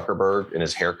of Zuckerberg and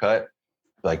his haircut,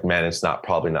 like man, it's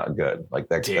probably not good. Like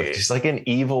that, Dude. he's like an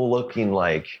evil looking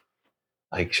like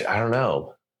I don't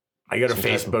know. I go to Some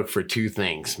type of- Facebook for 2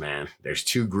 things, man. There's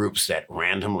 2 groups that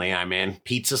randomly I'm in: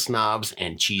 pizza snobs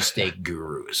and cheesesteak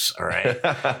gurus. All right.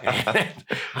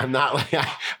 I'm not like I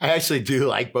actually do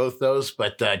like both those,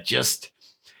 but it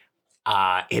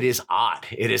is odd.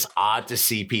 It is odd to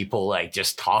see people like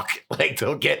just talk like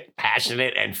they'll get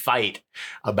passionate and fight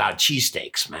about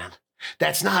cheesesteaks, man.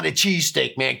 That's not a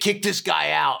cheesesteak, man. Kick this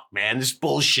guy out, man. This is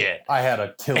bullshit. I had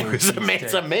a killer It's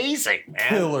cheesesteak. amazing, man.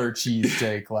 Killer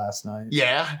cheesesteak last night.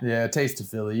 Yeah. Yeah, Taste of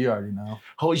Philly. You already know.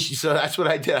 Holy shit. So that's what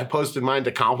I did. I posted mine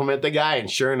to compliment the guy, and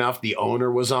sure enough, the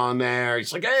owner was on there.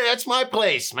 He's like, hey, that's my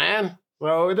place, man.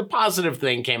 So the positive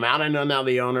thing came out. I know now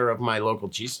the owner of my local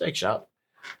cheesesteak shop.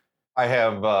 I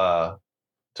have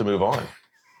to move on.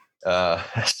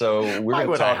 So we're Why going to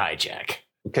would talk. I hijack?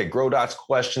 Okay, Grow Dots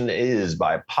question is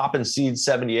by Poppin' Seed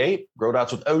 78. Grow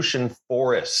Dots with Ocean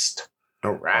Forest.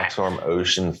 All right. Fox Farm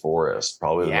Ocean Forest,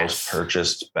 probably the most Yes.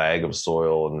 purchased bag of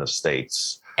soil in the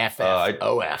States.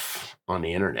 FFOF on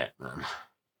the internet, man.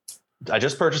 I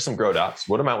just purchased some Grow Dots.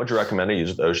 What amount would you recommend to use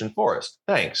with Ocean Forest?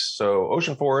 Thanks. So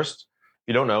Ocean Forest, if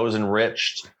you don't know, is an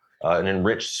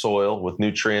enriched soil with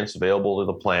nutrients available to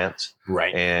the plant.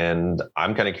 Right. And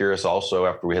I'm kind of curious also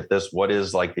after we hit this, what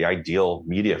is like the ideal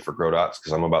media for Grow Dots?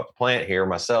 Because I'm about to plant here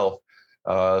myself.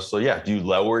 So yeah, do you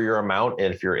lower your amount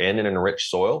if you're in an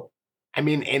enriched soil? I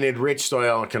mean, an enriched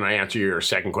soil, can I answer your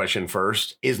second question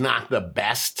first, is not the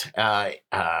best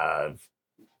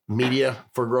media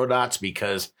for Grow Dots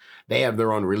because they have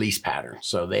their own release pattern.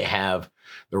 So they have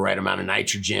the right amount of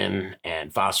nitrogen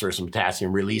and phosphorus and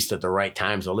potassium released at the right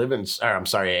times. Like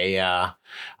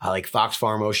Fox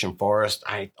Farm Ocean Forest,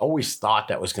 I always thought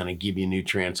that was going to give you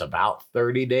nutrients about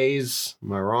 30 days.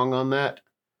 Am I wrong on that?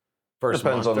 First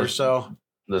Depends month on or so.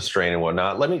 The strain and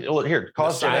whatnot. Here,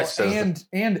 Cause Gen X says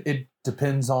And it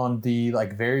depends on the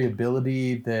like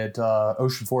variability that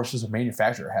Ocean Forest as a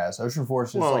manufacturer has. Ocean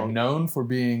Forest is Well- like known for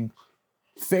being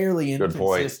fairly Good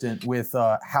point. inconsistent with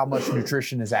how much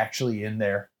nutrition is actually in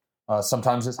there.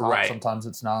 Sometimes it's hot, Right. sometimes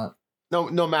it's not.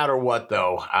 No matter what,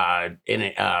 though, in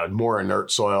a more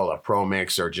inert soil, a Pro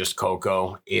Mix or just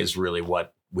cocoa is really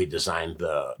what we designed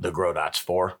the Grow Dots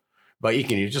for. But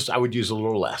I would use a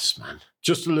little less, man.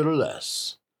 Just a little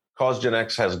less. Cause Gen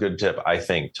X has a good tip, I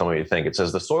think. Tell me what you think. It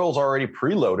says the soil's already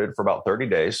preloaded for about 30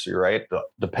 days. So you're right,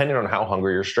 depending on how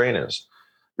hungry your strain is.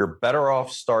 You're better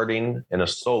off starting in a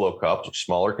solo cup, a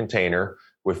smaller container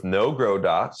with no Grow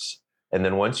Dots. And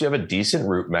then once you have a decent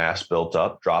root mass built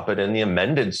up, drop it in the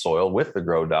amended soil with the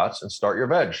Grow Dots and start your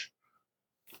veg.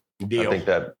 Deal. I think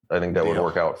that would Deal.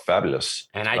 work out fabulous.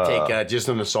 And I take just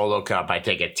in the solo cup, I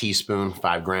take a teaspoon,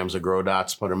 5 grams of Grow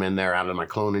Dots, put them in there out of my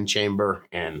cloning chamber,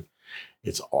 and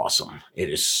it's awesome. It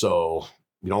is so,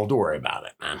 you don't have to worry about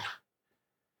it, man.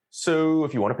 So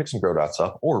if you want to pick some Grow Dots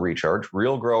up or recharge,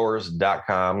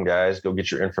 realgrowers.com, guys, go get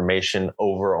your information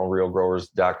over on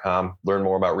realgrowers.com. Learn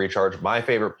more about recharge. My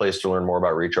favorite place to learn more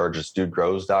about recharge is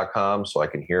dudegrows.com, so I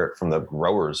can hear it from the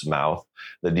grower's mouth,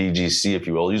 the DGC, if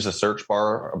you will. Use the search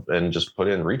bar and just put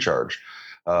in recharge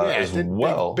as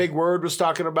well. Big Word was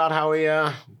talking about how he,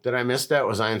 did I miss that?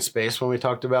 Was I in space when we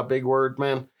talked about Big Word,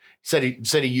 man? He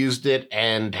said he used it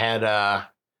and had,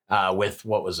 with,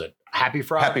 what was it? Happy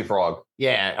Frog? Happy Frog.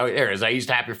 Yeah, oh, there it is. I used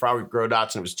Happy Frog with Grow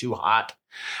Dots and it was too hot.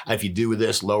 If you do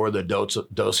this, lower the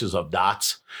doses of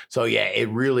dots. So yeah, it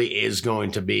really is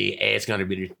going to be, it's going to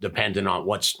be dependent on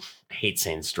I hate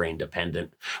saying strain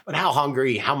dependent, but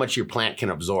how much your plant can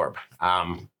absorb.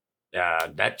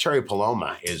 That Cherry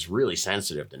Paloma is really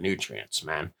sensitive to nutrients,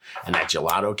 man. And that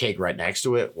gelato cake right next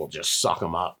to it will just suck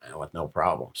them up, man, with no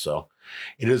problem. So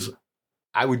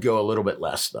I would go a little bit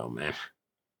less though, man.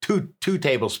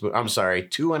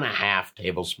 2.5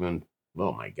 tablespoons.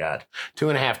 Oh my God.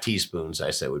 2.5 teaspoons, I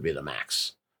say, would be the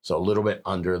max. So a little bit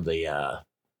under the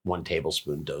 1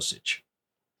 tablespoon dosage.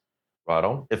 Right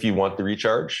on. If you want the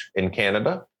recharge in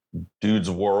Canada,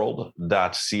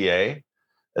 dudesworld.ca,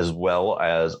 as well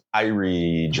as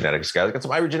Irie Genetics. Guys, I got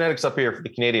some Irie Genetics up here for the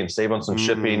Canadian. Save on some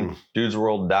shipping.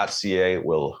 Dudesworld.ca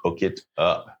will hook it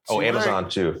up. Oh, Amazon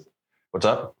too. What's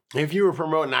up? If you were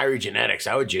promoting Irie Genetics,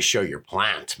 I would just show your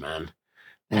plant, man.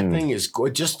 That thing is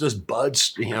good. Just those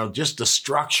buds, just the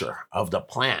structure of the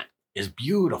plant is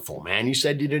beautiful, man. You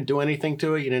said you didn't do anything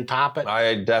to it. You didn't top it.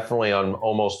 I definitely, on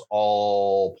almost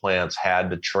all plants, had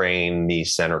to train the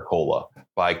center cola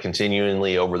by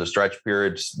continually over the stretch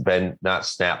periods, bend, not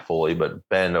snap fully, but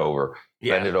bend over.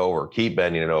 Yeah. Bend it over, keep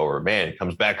bending it over. Man, it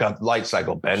comes back up, light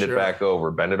cycle, bend it back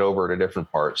over, bend it over at a different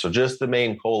part. So just the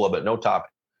main cola, but no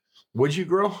topping. What'd you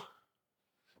grow?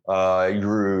 I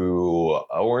grew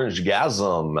orange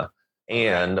gasm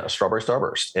and a strawberry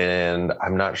starburst. And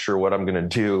I'm not sure what I'm going to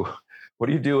do. What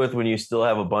do you do with when you still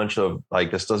have a bunch of,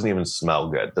 this doesn't even smell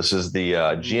good. This is the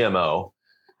GMO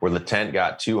where the tent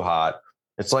got too hot.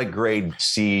 It's like grade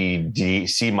C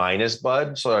minus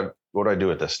bud. So what do I do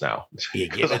with this now? You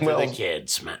give it to the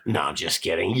kids, man. No, I'm just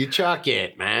kidding. You chuck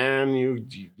it, man. You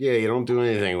don't do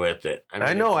anything with it.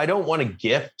 I know. I don't want to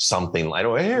gift something.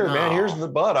 Man, here's the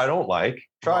bud I don't like.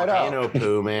 Try it out. Volcano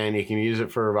poo, man. You can use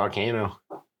it for a volcano.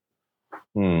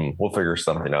 We'll figure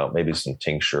something out. Maybe some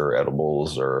tincture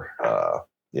edibles or,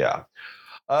 yeah.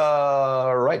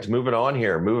 All right. Moving on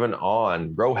here.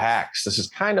 Grow hacks. This is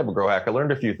kind of a grow hack. I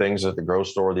learned a few things at the grow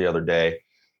store the other day.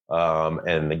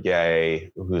 And the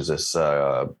guy who's this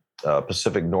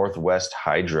Pacific Northwest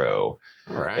Hydro.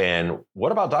 Right. And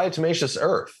what about Diatomaceous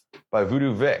Earth by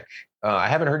Voodoo Vic? I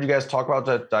haven't heard you guys talk about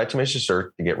the Diatomaceous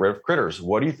Earth to get rid of critters.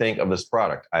 What do you think of this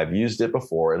product? I've used it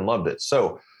before and loved it.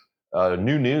 So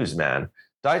new news, man.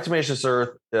 Diatomaceous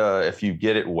Earth, if you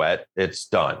get it wet, it's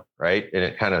done, right? And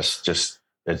it kind of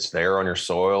it's there on your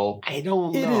soil. I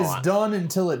don't know. It is done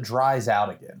until it dries out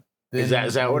again. Is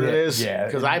that what it is? Yeah.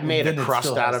 Because I've made a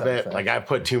crust out of it. Effect. Like I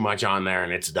put too much on there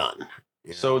and it's done.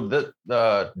 So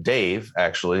Dave,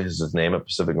 actually, is his name at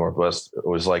Pacific Northwest,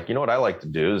 was like, you know what I like to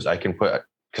do is I can put,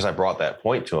 because I brought that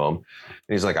point to him. And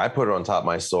he's like, I put it on top of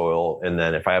my soil. And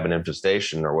then if I have an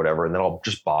infestation or whatever, and then I'll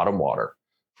just bottom water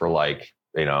for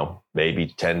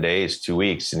maybe 10 days, 2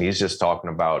 weeks. And he's just talking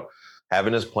about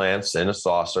having his plants in a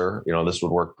saucer. This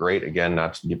would work great. Again,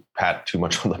 not to pat too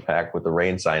much on the back with the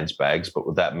rain science bags, but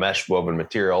with that mesh woven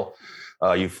material,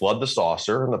 you flood the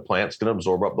saucer and the plant's going to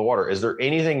absorb up the water. Is there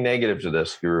anything negative to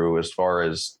this, Guru, as far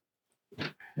as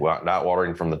not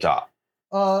watering from the top?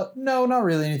 No, not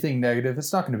really anything negative.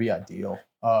 It's not going to be ideal,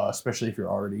 especially if you're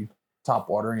already top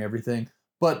watering everything.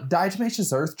 But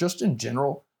diatomaceous earth, just in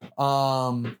general,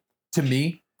 to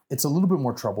me, it's a little bit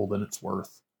more trouble than it's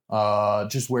worth.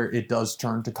 Just where it does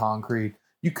turn to concrete.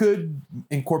 You could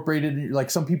incorporate it, like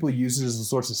some people use it as a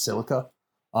source of silica.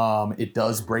 It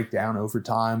does break down over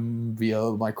time via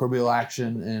microbial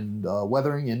action and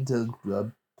weathering into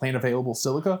plant available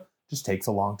silica. Just takes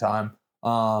a long time.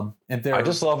 I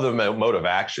just love the mode of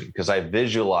action because I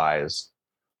visualize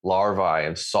larvae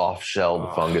and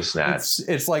soft-shelled fungus gnats.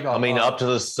 It's like up to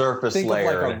the surface layer.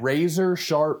 Think of like a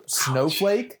razor-sharp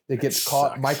snowflake that gets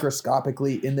caught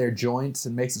microscopically in their joints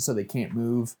and makes it so they can't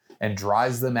move and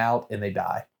dries them out and they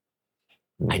die.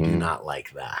 I do not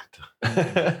like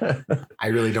that. I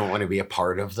really don't want to be a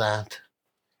part of that.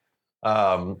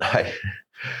 Well,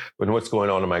 when what's going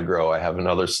on in my grow, I have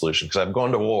another solution because I've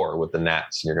gone to war with the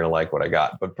gnats and you're going to like what I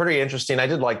got. But pretty interesting. I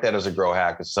did like that as a grow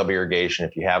hack, sub irrigation.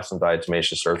 If you have some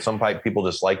diatomaceous earth, some people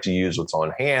just like to use what's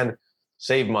on hand,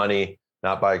 save money,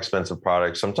 not buy expensive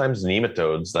products. Sometimes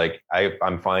nematodes, like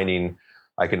I'm finding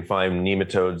I can find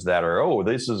nematodes that are,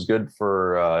 this is good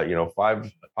for,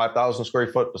 5,000 square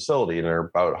foot facility and they're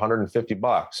about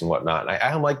 $150 and whatnot. And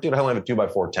I'm like, dude, I only have a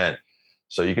 2x4 tent.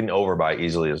 So you can overbuy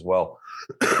easily as well.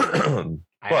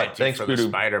 But thanks for the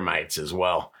spider mites as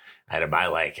well. I had to buy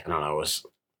it was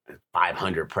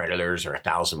 500 predators or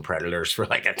 1,000 predators for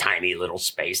like a tiny little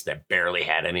space that barely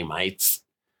had any mites.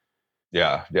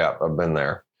 Yeah, I've been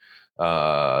there.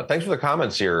 Thanks for the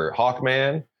comments here,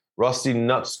 Hawkman, Rusty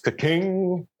Nuts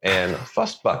King, and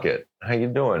Fuss Bucket. How you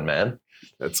doing, man?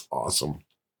 That's awesome.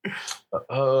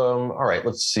 All right,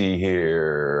 let's see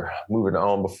here. Moving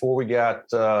on. Before we got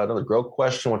another grow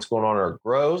question, what's going on in our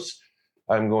grows?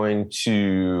 I'm going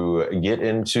to get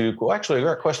into, actually,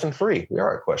 we're at question 3. We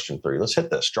are at question 3. Let's hit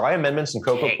this. Dry amendments in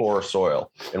cocoa core soil.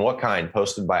 And what kind?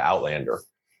 Posted by Outlander.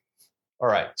 All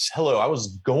right. Hello. I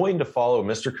was going to follow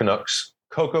Mr. Canuck's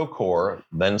cocoa core,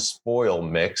 then spoil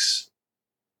mix.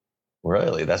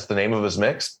 Really? That's the name of his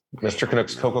mix? Mr.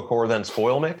 Canuck's cocoa core, then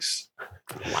spoil mix?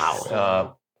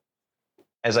 Wow.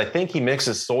 As I think he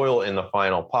mixes soil in the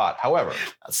final pot. However,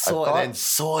 then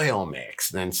soil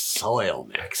mix.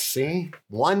 See,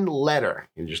 one letter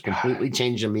can just completely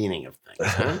change the meaning of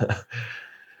things.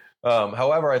 Huh?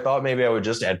 However, I thought maybe I would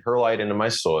just add perlite into my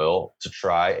soil to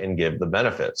try and give the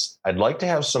benefits. I'd like to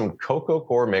have some cocoa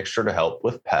core mixture to help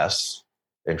with pests.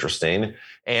 Interesting.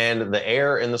 And the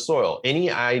air in the soil. Any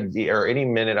idea or any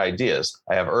minute ideas?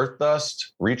 I have earth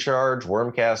dust, recharge,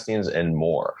 worm castings, and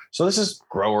more. So this is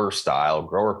grower style,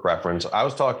 grower preference. I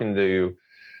was talking to,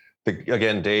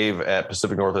 Dave at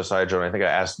Pacific Northwest Hydro, and I think I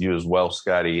asked you as well,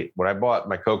 Scotty. When I bought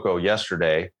my cocoa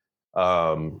yesterday,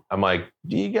 I'm like,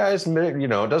 do you guys, it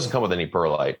doesn't come with any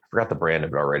perlite. I forgot the brand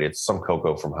of it already. It's some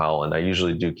cocoa from Holland. I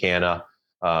usually do Canna,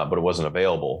 but it wasn't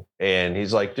available. And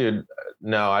he's like, dude,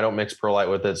 no, I don't mix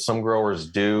perlite with it. Some growers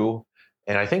do.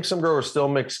 And I think some growers still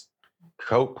mix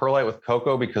perlite with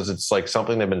cocoa because it's like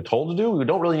something they've been told to do. We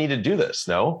don't really need to do this.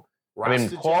 No,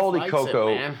 quality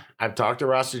cocoa. I've talked to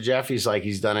Rasta Jeff. He's like,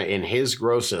 he's done it in his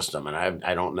grow system. And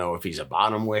I don't know if he's a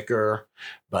bottom wicker,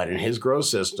 but in his grow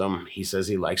system, he says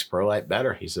he likes perlite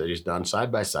better. He said he's done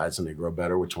side by sides and they grow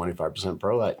better with 25%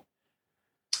 perlite.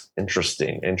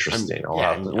 Interesting. I'm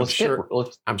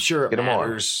sure it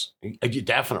matters.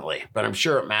 Definitely, but I'm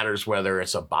sure it matters whether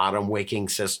it's a bottom wicking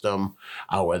system,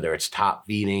 whether it's top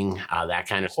feeding, that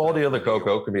kind of quality stuff. of the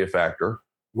cocoa could be a factor.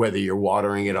 Whether you're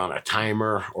watering it on a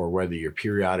timer or whether you're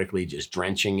periodically just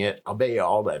drenching it, I'll bet you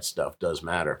all that stuff does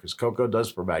matter because cocoa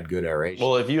does provide good aeration.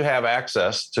 Well, if you have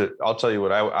access to, I'll tell you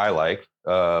what I like.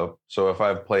 So if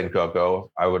I've plain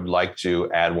cocoa, I would like to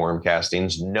add worm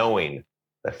castings, knowing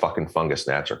that fucking fungus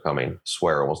gnats are coming. I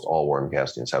swear almost all worm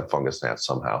castings have fungus gnats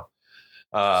somehow.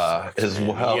 As well.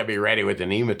 You gotta be ready with the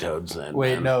nematodes then.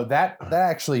 Wait, man. no, that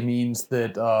actually means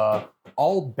that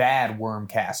all bad worm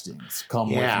castings come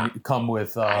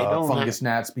with fungus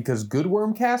gnats because good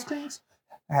worm castings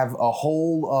have a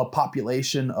whole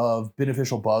population of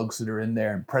beneficial bugs that are in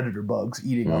there and predator bugs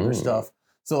eating other stuff.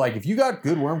 So like if you got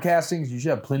good worm castings, you should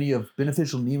have plenty of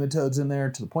beneficial nematodes in there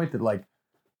to the point that like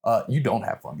you don't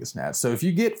have fungus gnats. So if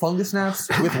you get fungus gnats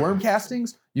with worm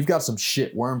castings, you've got some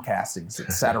shit worm castings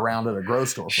that sat around at a grow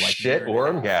store for like shit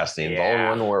worm castings. All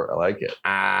in one word. I like it.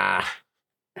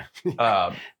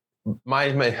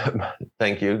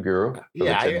 Thank you, Guru.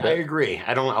 Yeah, I agree.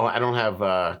 I don't have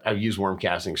I use worm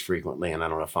castings frequently and I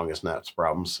don't have fungus gnats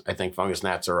problems. I think fungus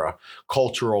gnats are a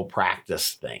cultural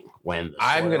practice thing. When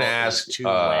I'm going to ask,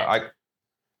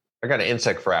 I got an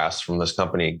insect frass from this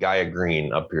company, Gaia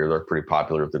Green up here. They're pretty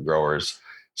popular with the growers.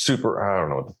 Super, I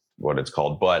don't know what it's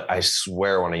called, but I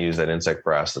swear when I use that insect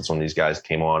frass, that's when these guys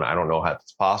came on. I don't know how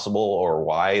it's possible or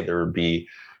why there would be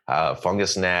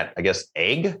fungus gnat, I guess,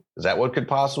 egg. Is that what could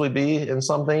possibly be in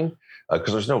something?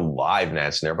 Because there's no live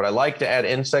gnats in there, but I like to add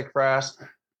insect frass,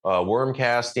 worm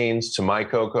castings to my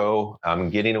cocoa.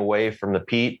 I'm getting away from the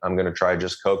peat. I'm going to try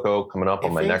just cocoa coming up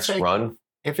on my next run.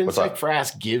 If insect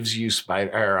frass gives you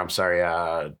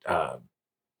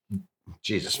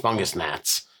fungus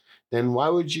gnats, then why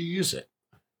would you use it?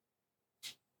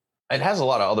 It has a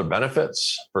lot of other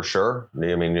benefits for sure.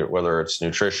 I mean, whether it's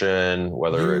nutrition,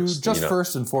 whether it's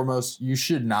first and foremost, you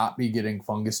should not be getting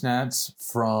fungus gnats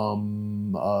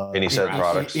from any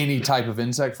products, any type of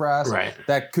insect frass. Right.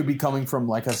 That could be coming from,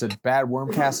 like I said, bad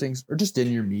worm castings, or just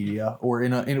in your media, or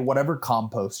in whatever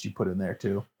compost you put in there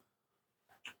too.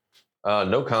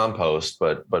 No compost,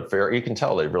 but fair. You can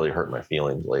tell they've really hurt my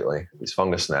feelings lately. These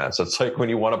fungus gnats. It's like when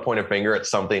you want to point a finger at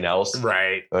something else,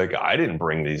 Right. like I didn't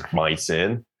bring these mites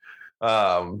in.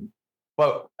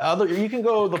 But you can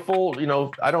go the full.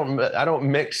 I don't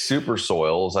mix super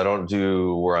soils. I don't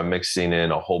do where I'm mixing in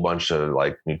a whole bunch of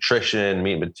like nutrition,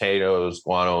 meat and potatoes,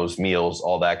 guanos, meals,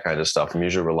 all that kind of stuff. I'm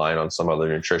usually relying on some other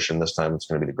nutrition. This time it's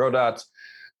going to be the Grow Dots.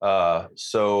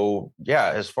 So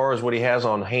yeah, as far as what he has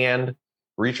on hand.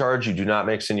 Recharge, you do not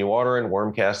mix any water in.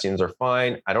 Worm castings are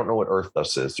fine. I don't know what earth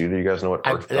dust is. Do either of you guys know what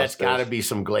earth dust is? That's got to be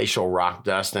some glacial rock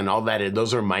dust and all that.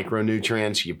 Those are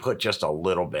micronutrients. You put just a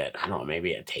little bit, I don't know,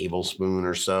 maybe a tablespoon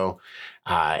or so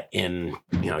in,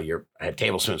 a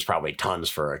tablespoon is probably tons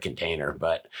for a container,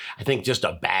 but I think just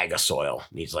a bag of soil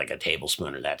needs like a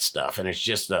tablespoon of that stuff. And it's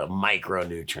just the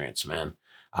micronutrients, man.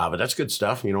 But that's good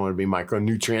stuff. You don't want to be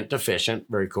micronutrient deficient.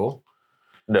 Very cool.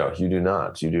 No, you do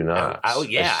not. You do not.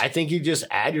 I think you just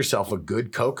add yourself a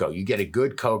good cocoa. You get a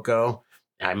good cocoa.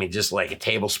 I mean, just like a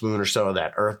tablespoon or so of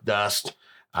that earth dust.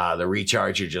 The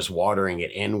recharge, you're just watering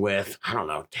it in with, I don't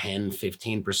know, 10,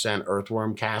 15%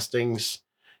 earthworm castings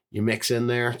you mix in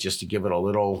there just to give it a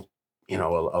little,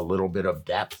 a little bit of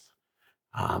depth.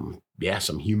 Some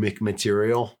humic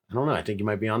material. I don't know. I think you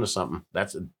might be onto something.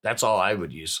 That's all I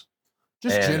would use.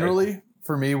 Just generally,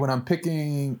 for me, when I'm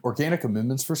picking organic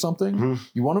amendments for something,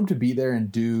 you want them to be there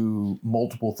and do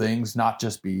multiple things, not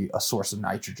just be a source of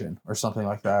nitrogen or something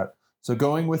like that. So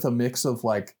going with a mix of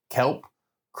like kelp,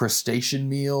 crustacean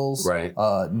meals, right?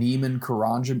 Neem and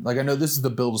Carangium. Like I know this is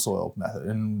the build a soil method,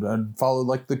 and follow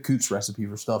like the Coots recipe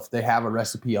for stuff. They have a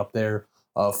recipe up there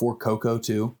for cocoa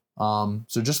too.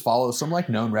 So just follow some like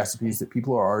known recipes that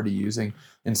people are already using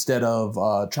instead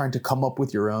of trying to come up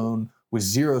with your own with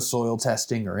zero soil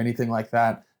testing or anything like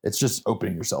that. It's just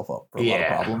opening yourself up for a lot of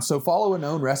problems. So follow a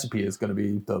known recipe is going to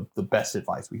be the best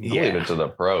advice we can give. Leave it to the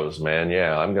pros, man.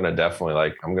 Yeah, I'm going to definitely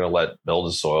I'm going to let Build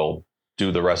a Soil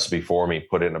do the recipe for me,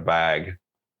 put it in a bag.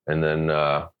 And then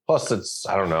plus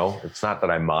I don't know, it's not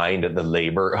that I mind the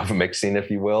labor of mixing,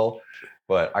 if you will,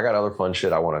 but I got other fun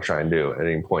shit I want to try and do at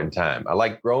any point in time. I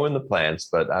like growing the plants,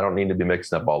 but I don't need to be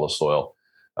mixing up all the soil.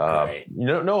 Right.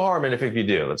 No harm in it if you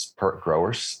do. It's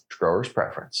growers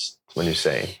preference when you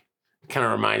say. Kind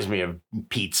of reminds me of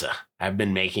pizza. I've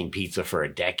been making pizza for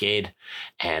a decade,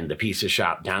 and the pizza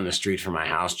shop down the street from my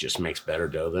house just makes better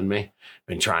dough than me.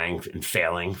 Been trying and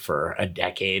failing for a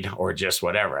decade or just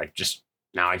whatever. I just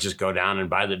go down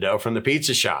and buy the dough from the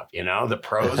pizza shop. The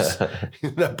pros.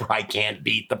 I can't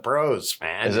beat the pros,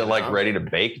 man. Is it like ready to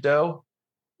bake dough?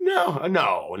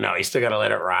 No. You still got to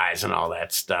let it rise and all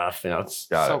that stuff. It's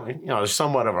there's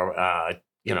somewhat of a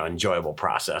enjoyable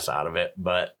process out of it.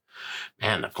 But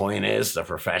man, the point is, the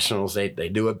professionals they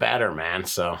do it better, man.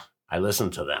 So I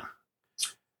listen to them.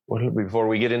 Well, before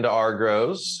we get into our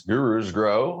Gurus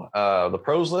Grow, the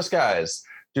pros list, guys.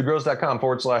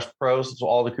 dudegrows.com/pros. So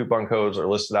all the coupon codes are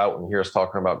listed out when you hear us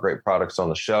talking about great products on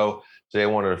the show. Today I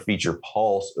wanted to feature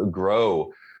Pulse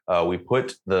Grow. We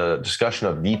put the discussion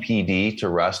of VPD to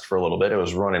rest for a little bit. It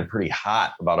was running pretty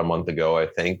hot about a month ago, I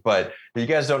think. But if you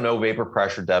guys don't know vapor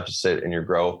pressure deficit in your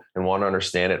grow and want to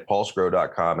understand it,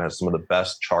 pulsegrow.com has some of the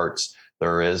best charts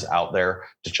there is out there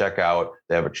to check out.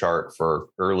 They have a chart for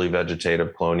early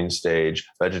vegetative cloning stage,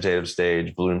 vegetative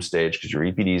stage, bloom stage, because your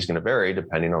EPD is going to vary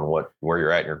depending on where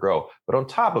you're at in your grow. But on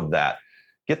top of that,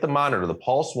 get the monitor, the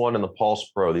Pulse One and the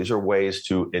Pulse Pro. These are ways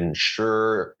to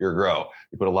ensure your grow.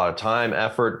 You put a lot of time,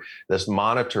 effort. This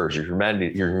monitors your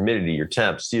humidity, your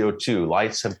temp, CO2.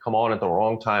 Lights have come on at the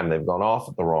wrong time. They've gone off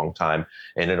at the wrong time.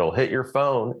 And it'll hit your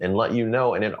phone and let you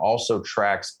know. And it also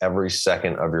tracks every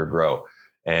second of your grow.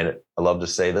 And I love to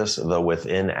say this, the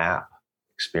within app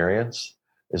experience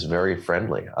is very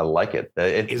friendly. I like it.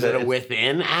 Is it a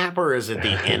within app or is it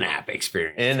the in-app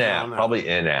experience? In-app, probably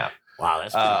in-app. Wow,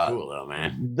 that's pretty cool though,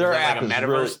 man. Their app like a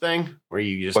metaverse thing where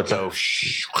you just go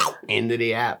into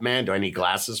the app, man. Do I need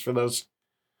glasses for those?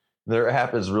 Their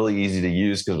app is really easy to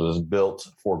use because it was built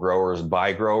for growers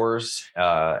by growers.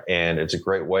 And it's a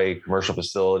great way, commercial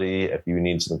facility, if you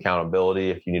need some accountability,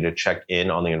 if you need to check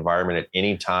in on the environment at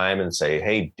any time and say,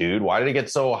 hey, dude, why did it get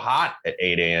so hot at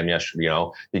 8 a.m. yesterday?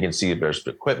 You can see if there's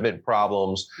equipment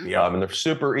problems. And they're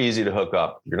super easy to hook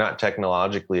up. If you're not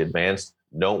technologically advanced,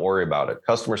 don't worry about it.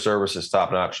 Customer service is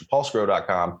top notch.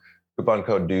 PulseGrow.com. Coupon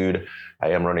code DUDE.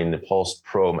 I am running the Pulse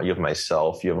Pro. You have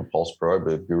myself. You have a Pulse Pro. I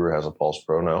believe Guru has a Pulse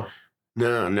Pro now.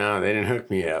 No, they didn't hook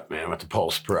me up, man, with the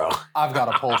Pulse Pro. I've got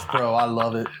a Pulse Pro. I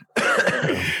love it.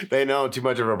 They know I'm too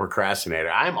much of a procrastinator.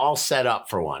 I'm all set up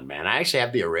for one, man. I actually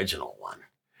have the original one.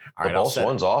 The Pulse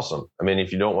One's awesome. I mean,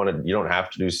 if you don't want to, you don't have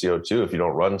to do CO2 if you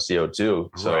don't run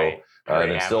CO2. So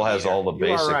And it still has all the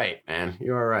You are basic right, man.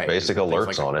 You are right. basic Things alerts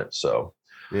like- on it. So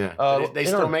Yeah. They you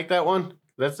still know- make that one?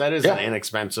 That is Yeah. an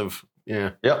inexpensive.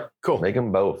 Yeah. yep, Cool. make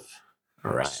them both.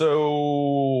 All right.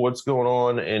 So what's going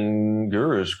on in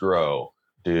Guru's Grow,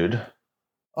 dude?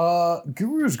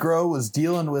 Guru's Grow was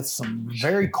dealing with some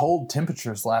very cold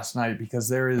temperatures last night because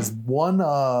there is one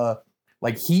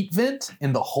like heat vent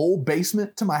in the whole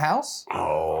basement to my house.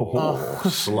 Oh,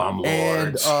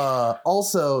 slumlords. And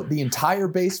also the entire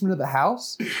basement of the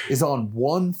house is on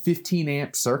one 15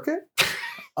 amp circuit.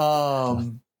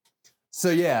 So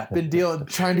yeah, been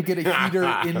trying to get a heater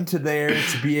into there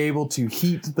to be able to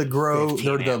heat the grow or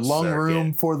 15 the amp lung room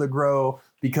circuit. for the grow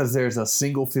because there's a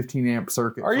single 15 amp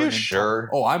circuit. Are for you an entire- sure?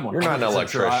 Oh, I'm You're not an 100%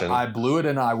 sure. electrician. I blew it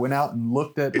and I went out and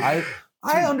looked at.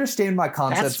 I understand my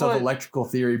concepts of what- electrical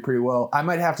theory pretty well. I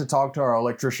might have to talk to our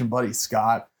electrician buddy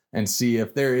Scott and see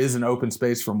if there is an open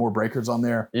space for more breakers on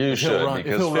there. You If he'll should, run- if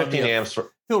because he'll run me 15 a- amps.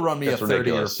 He'll run me That's a 30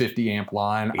 ridiculous. or 50 amp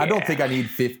line. I don't think I need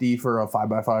 50 for a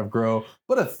 5x5 grow,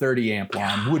 but a 30 amp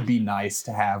line would be nice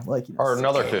to have. Like, you know, Or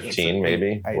another 6 15,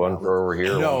 maybe. I One know. for over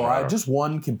here. No, one for just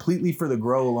one completely for the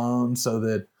grow alone, so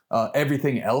that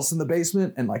everything else in the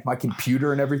basement and like my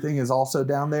computer and everything is also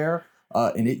down there,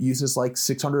 and it uses like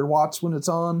 600 watts when it's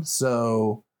on.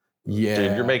 So yeah,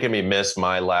 Dude, you're making me miss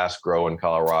my last grow in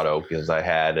Colorado because I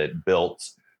had it built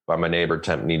by my neighbor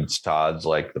Temp Needs Todd's,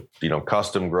 like the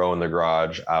custom grow in the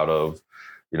garage out of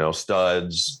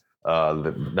studs.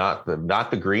 Not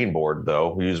the green board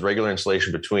though. We used regular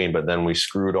insulation between, but then we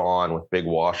screwed on with big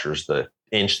washers the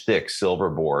inch thick silver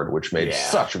board, which made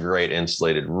such a great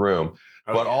insulated room.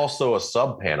 But also a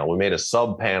sub panel. We made a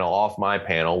sub panel off my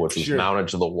panel, which was mounted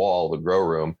to the wall of the grow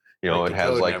room. Like it the has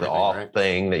code like and the everything, off right?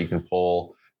 thing that you can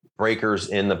pull breakers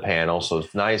in the panel. So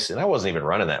it's nice. And I wasn't even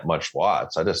running that much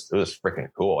watts. It was freaking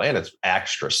cool. And it's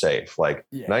extra safe. Like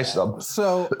nice.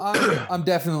 So I'm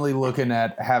definitely looking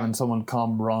at having someone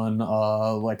come run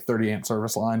like 30 amp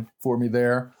service line for me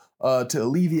there to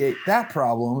alleviate that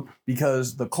problem,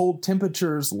 because the cold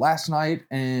temperatures last night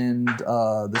and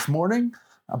this morning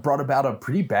brought about a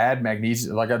pretty bad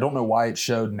magnesium. Like, I don't know why it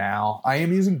showed now. I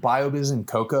am using BioViz and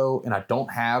Cocoa, and I don't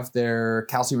have their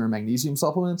calcium or magnesium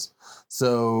supplements.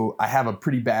 So I have a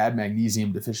pretty bad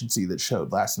magnesium deficiency that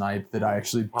showed last night that I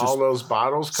actually just... All those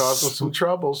bottles causing some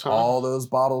troubles, huh? All those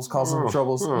bottles causing some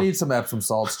troubles. huh. Need some Epsom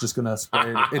salts. Just gonna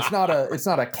spray it. It's not a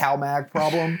CalMag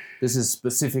problem. This is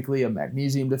specifically a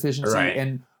magnesium deficiency, Right.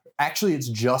 and actually, it's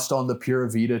just on the Pura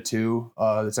Vita too.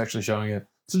 That's actually showing it.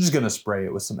 So just gonna spray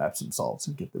it with some Epsom salts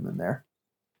and get them in there.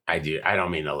 I do. I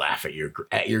don't mean to laugh at your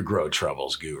grow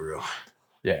troubles, Guru.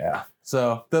 Yeah.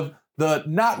 So the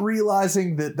not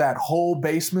realizing that whole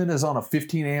basement is on a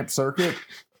 15 amp circuit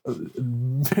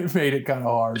made it kind of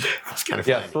hard. It's kind of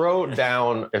Yeah, throw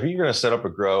down if you're going to set up a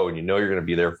grow and you're going to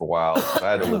be there for a while.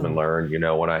 I had to live and learn.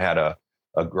 When I had a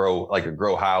grow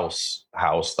house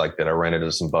like that, I rented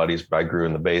to some buddies, but I grew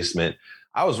in the basement.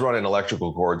 I was running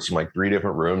electrical cords from like 3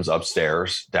 different rooms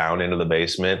upstairs down into the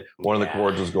basement. One of the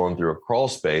cords was going through a crawl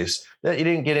space that you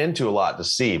didn't get into a lot to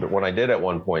see. But when I did at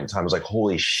one point in time, I was like,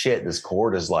 holy shit, this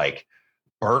cord is like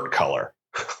burnt color.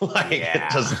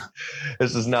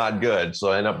 This is not good.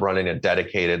 So I end up running a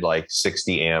dedicated like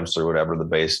 60 amps or whatever the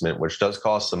basement, which does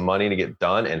cost some money to get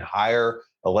done, and hire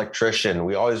electrician.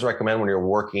 We always recommend when you're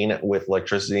working with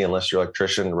electricity, unless your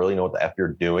electrician really know what the F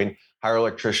you're doing, hire an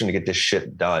electrician to get this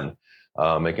shit done.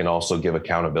 It can also give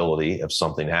accountability if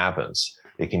something happens.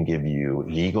 It can give you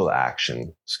legal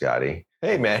action, Scotty.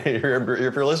 Hey, man, if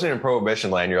you're listening in Prohibition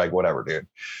Land, you're like, whatever, dude.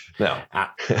 No.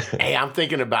 Hey, I'm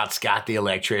thinking about Scott the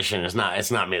electrician. It's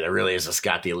not me. There really is a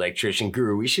Scott the electrician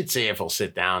guru. We should see if he'll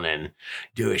sit down and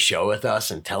do a show with us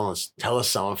and tell us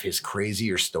some of his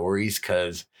crazier stories,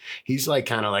 because he's like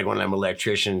kind of like one of them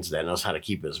electricians that knows how to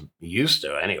keep us used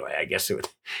to. Anyway, I guess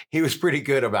he was pretty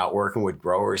good about working with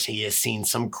growers. He has seen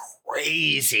some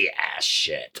crazy ass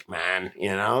shit, man.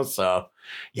 So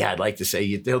yeah, I'd like to say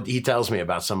he tells me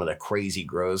about some of the crazy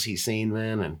grows he's seen,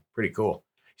 man, and pretty cool.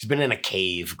 He's been in a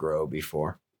cave grow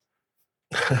before.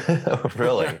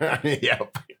 Really?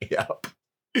 Yep.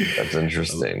 That's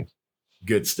interesting.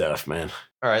 Good stuff, man.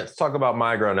 All right, let's talk about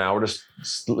my grow now.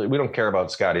 We don't care about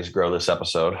Scotty's grow this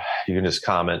episode. You can just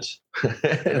comment.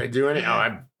 Did I do any? Oh,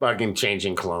 I'm fucking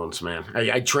changing clones, man.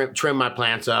 I trim my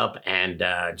plants up and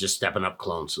just stepping up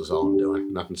clones is all I'm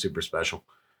doing. Nothing super special.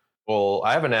 Well,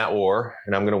 I have an at war,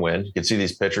 and I'm going to win. You can see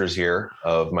these pictures here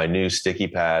of my new sticky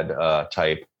pad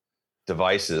type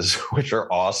devices, which are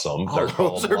awesome.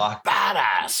 Those are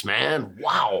badass, man.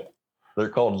 Wow. They're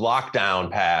called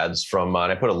lockdown pads from,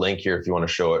 and I put a link here if you want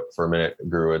to show it for a minute,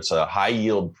 Guru. It's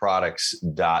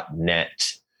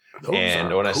highYieldProducts.net. Those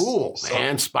And are when I cool, saw-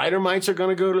 man. Spider mites are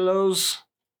going to go to those.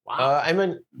 Wow. I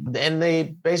mean, and they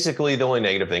basically, the only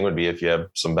negative thing would be if you have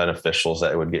some beneficials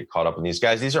that would get caught up in these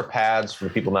guys. These are pads for the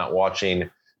people not watching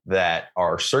that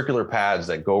are circular pads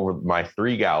that go over my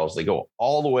 3-gals. They go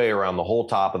all the way around the whole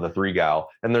top of the 3-gal.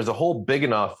 And there's a hole big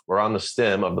enough around the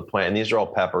stem of the plant. And these are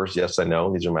all peppers. Yes, I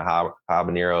know. These are my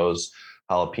habaneros,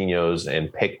 jalapenos,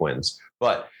 and piquins.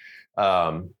 But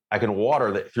I can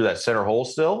water through that center hole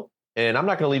still. And I'm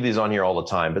not going to leave these on here all the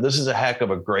time, but this is a heck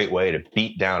of a great way to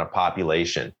beat down a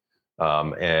population.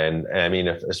 And I mean,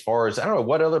 as far as, I don't know,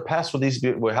 what other pests would these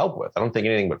would help with? I don't think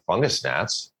anything but fungus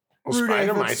gnats. Well, Rude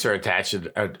spider aphids. mites are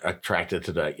attracted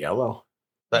to that yellow.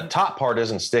 That top part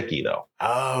isn't sticky, though.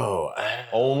 Oh.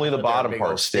 Only the They're bottom big old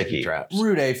part's sticky. traps.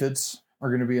 Root aphids are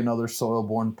going to be another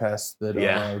soil-borne pest that.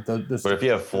 Yeah. But if you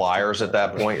have flyers at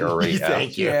that point, you're already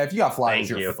Thank you. Yeah, if you got flies,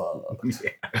 Thank you're you.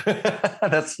 fucked.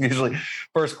 That's usually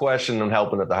first question I'm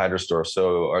helping at the hydro store.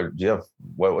 So do you have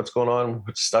what's going on?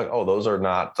 What's stuck? Oh, those are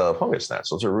not fungus gnats.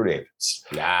 Those are root aphids.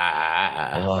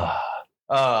 Yeah.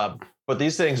 But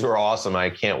these things were awesome. I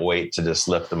can't wait to just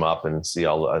lift them up and see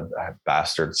all the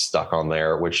bastards stuck on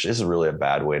there, which is really a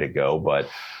bad way to go. But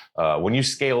when you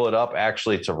scale it up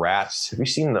actually to rats, have you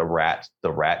seen the rat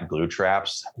glue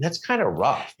traps? That's kind of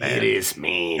rough, man. It is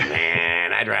mean,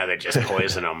 man. I'd rather just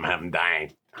poison them, have them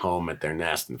die home at their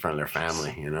nest in front of their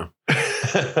family, you know?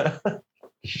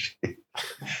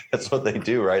 That's what they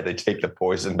do, right? They take the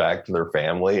poison back to their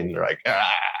family and they're like,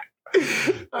 ah.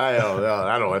 I don't know.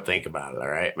 I don't want to think about it. All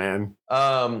right, man.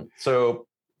 So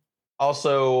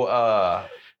also,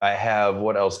 I have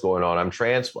what else going on? I'm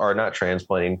not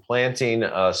transplanting, planting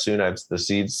soon. I have the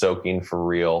seeds soaking for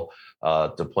real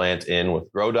to plant in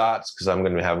with grow dots because I'm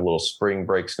going to have a little spring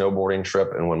break snowboarding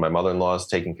trip. And when my mother-in-law is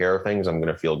taking care of things, I'm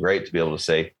going to feel great to be able to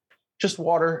say, just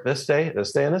water this day,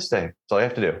 this day, and this day. That's all you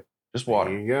have to do. Just water.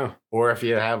 There you go. Or if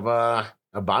you have a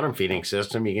bottom feeding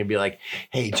system, you can be like,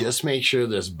 hey, just make sure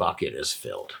this bucket is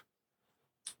filled.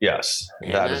 Yes,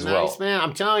 Isn't that as nice, well. man?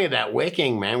 I'm telling you, that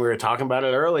wicking, man, we were talking about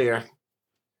it earlier. I'm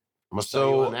going to tell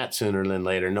you on that sooner than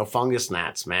later. No fungus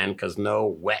gnats, man, because no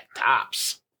wet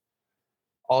tops.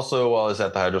 Also, while I was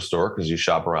at the hydro store, because you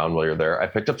shop around while you're there, I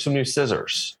picked up some new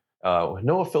scissors.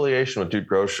 No affiliation with Dude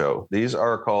Grow Show. These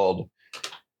are called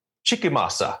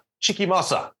Chikimasa.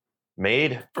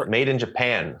 Made in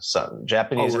Japan. So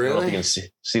Japanese. Oh, I don't know if really? you can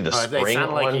see the Oh, they spring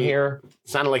sound like one here.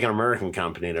 Sounded like an American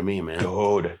company to me, man.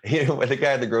 Dude, the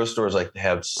guy at the grocery store is like, they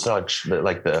have such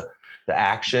like the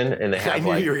action, and they I have knew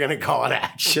like you were going to call it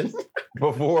action.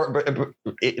 before, but what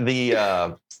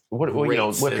you know,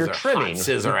 if you're trimming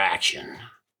scissor action.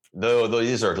 Though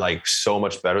these are like so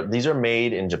much better. These are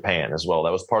made in Japan as well.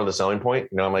 That was part of the selling point.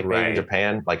 You know, I'm like, made in Right.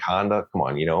 Japan, like Honda. Come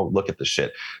on, you know, look at the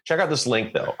shit. Check out this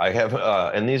link though. I have,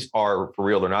 and these are for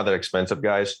real. They're not that expensive,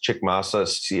 guys. Chikmasa,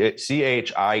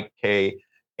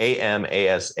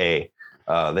 CHIKAMASA.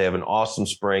 They have an awesome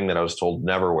spring that I was told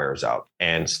never wears out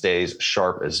and stays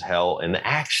sharp as hell. And the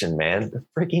action, man, the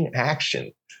freaking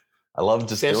action. I love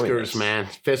just doing Fiskars, this. man.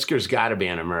 Fiskars got to be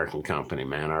an American company,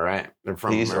 man. All right. They're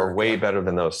from These are America. way better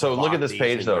than those. So look at this Bought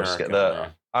page these though. in America,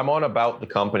 man. I'm on about the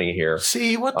company here.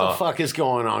 See what the fuck is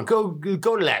going on? Go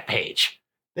to that page.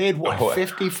 They had what, Oh,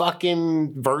 50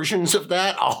 fucking versions of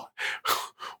that? Oh,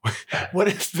 what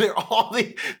is there?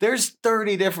 There's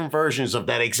 30 different versions of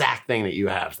that exact thing that you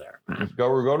have there.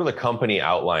 Go to the company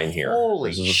outline here. Holy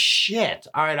This is- shit.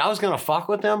 All right. I was going to fuck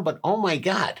with them, but oh my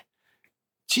God.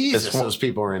 Jesus, This one- those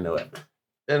people are into it.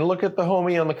 And look at the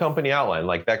homie on the company outline.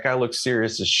 Like that guy looks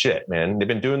serious as shit, man. They've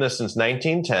been doing this since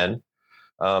 1910.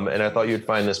 And I thought you'd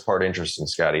find this part interesting,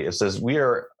 Scotty. It says we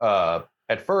are,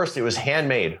 at first it was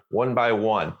handmade one by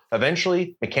one.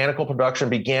 Eventually mechanical production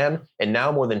began and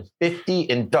now more than 50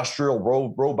 industrial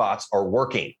robots are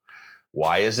working.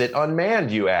 Why is it unmanned,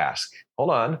 you ask? Hold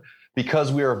on.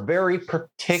 Because we are very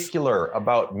particular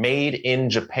about made in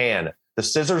Japan. The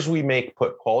scissors we make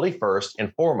put quality first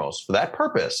and foremost. For that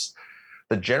purpose,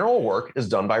 the general work is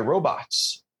done by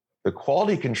robots. The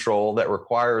quality control that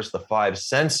requires the 5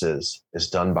 senses is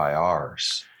done by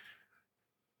ours.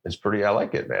 It's pretty, I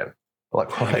like it, man. I like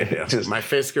Yeah. My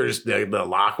Fiskars, the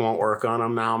lock won't work on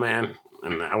them now, man.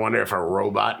 And I wonder if a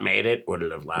robot made it, would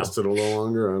it have lasted a little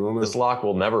longer? I don't know. This lock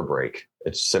will never break.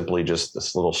 It's simply just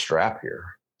this little strap here.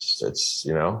 It's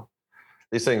you know,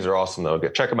 these things are awesome though.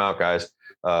 Check them out, guys.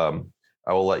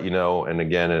 I will let you know. And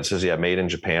again, it says, yeah, made in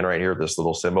Japan right here, this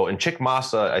little symbol. And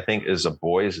Chikmasa, I think, is a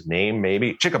boy's name,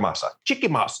 maybe. Chikimasa.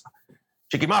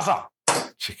 Chikimasa.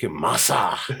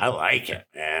 I like it,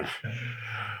 man.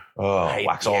 Oh,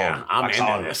 wax on. I'm wax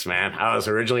into on. this, man. I was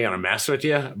originally going to mess with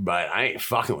you, but I ain't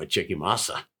fucking with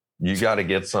Chikimasa. You got to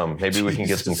get some. Maybe we can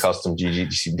get some custom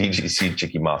DGC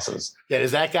chiquimasas. Yeah,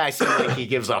 does that guy seem like he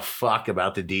gives a fuck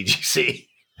about the DGC?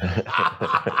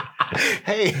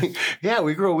 Hey, yeah,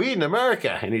 we grow weed in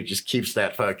America. And he just keeps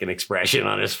that fucking expression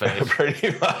on his face.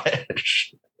 Pretty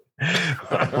much.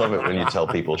 I love it when you tell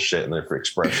people shit and their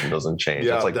expression doesn't change.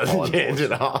 Yeah, That's like it doesn't change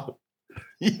at all.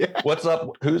 Yeah. What's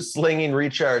up? Who's slinging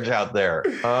recharge out there?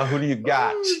 Who do you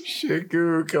got?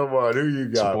 Shiku, come on. Who you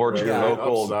got? Support bro? your Yeah,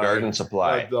 local I'm sorry. garden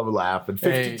supply. I'm laughing.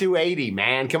 5280,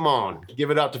 man. Come on. Give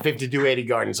it up to 5280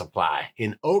 Garden Supply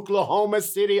in Oklahoma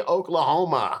City,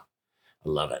 Oklahoma. I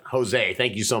love it. Jose,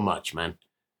 thank you so much, man.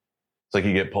 It's like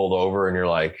you get pulled over and you're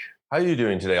like, how are you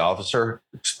doing today, officer?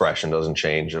 Expression doesn't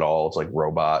change at all. It's like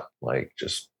robot, like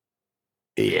just.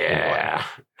 Yeah.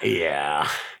 Yeah.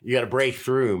 You got to break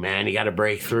through, man. You got to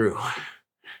break through.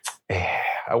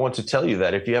 I want to tell you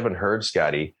that if you haven't heard,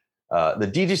 Scotty, the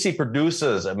DGC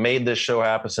producers have made this show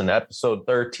happen in episode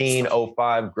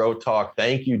 1305 Grow Talk.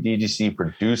 Thank you, DGC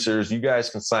producers. You guys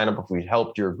can sign up if we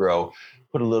helped your grow.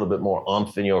 Put a little bit more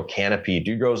oomph in your canopy.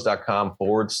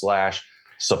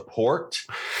 dudegrows.com/support.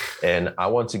 And I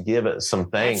want to give it some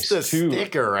thanks That's the to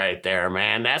sticker right there,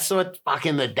 man. That's what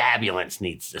fucking the Dabulance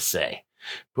needs to say.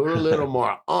 Put a little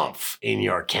more oomph in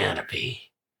your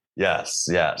canopy. Yes.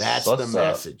 That's the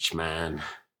message, man.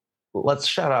 Let's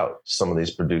shout out some of these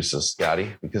producers,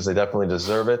 Scotty, because they definitely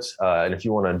deserve it. And if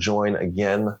you want to join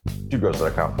again,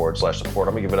 dudegrows.com/support.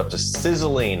 I'm going to give it up to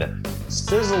Sizzling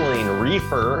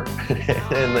Reefer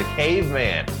and the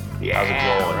Caveman. Yeah, how's it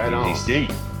going, right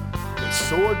DGC?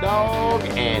 Sword Dog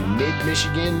and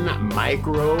Mid-Michigan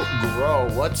Micro Grow.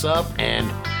 What's up? And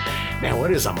man,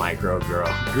 what is a micro grow?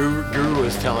 Guru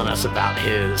was telling us about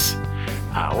his,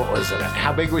 what was it?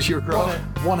 How big was your grow?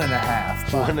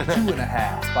 1.5 by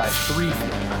 2.5 by 3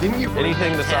 feet. Didn't you bring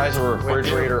Anything the size of a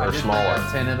refrigerator I or did smaller.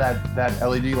 bring 10 of that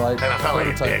LED light. And I felt like a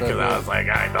prototype dick because of I it. was like,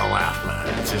 all right, don't laugh,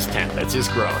 man. It's his tent. That's his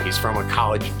grow. He's from a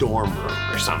college dorm room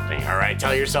or something. All right,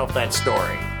 tell yourself that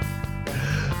story.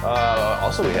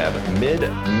 Also, we have we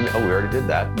already did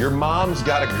that. Your mom's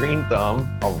got a green thumb.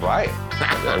 All right.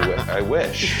 I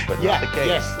wish, but not the case.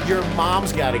 Yes, your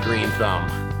mom's got a green thumb.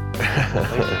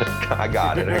 I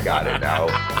got it now.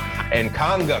 And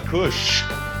Kanga Kush.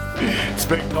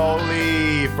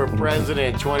 Spicoli for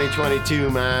president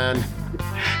 2022, man.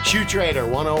 Shoe Trader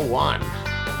 101.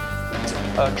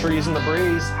 Trees in the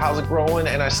breeze. How's it growing?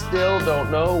 And I still don't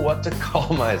know what to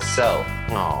call myself.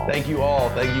 Oh, Thank you all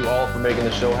for making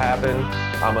the show happen.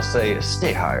 I'm gonna say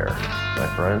stay higher, my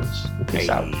friends. Peace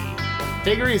out.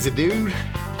 Take it easy, dude.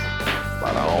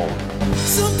 Right on.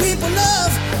 Some people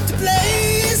love to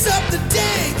blaze up the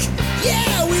dank.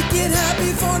 Yeah, we get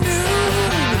happy for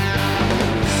noon.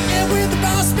 And when the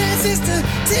boss man says to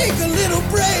take a little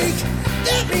break,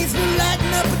 that means we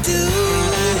lighten up a dude.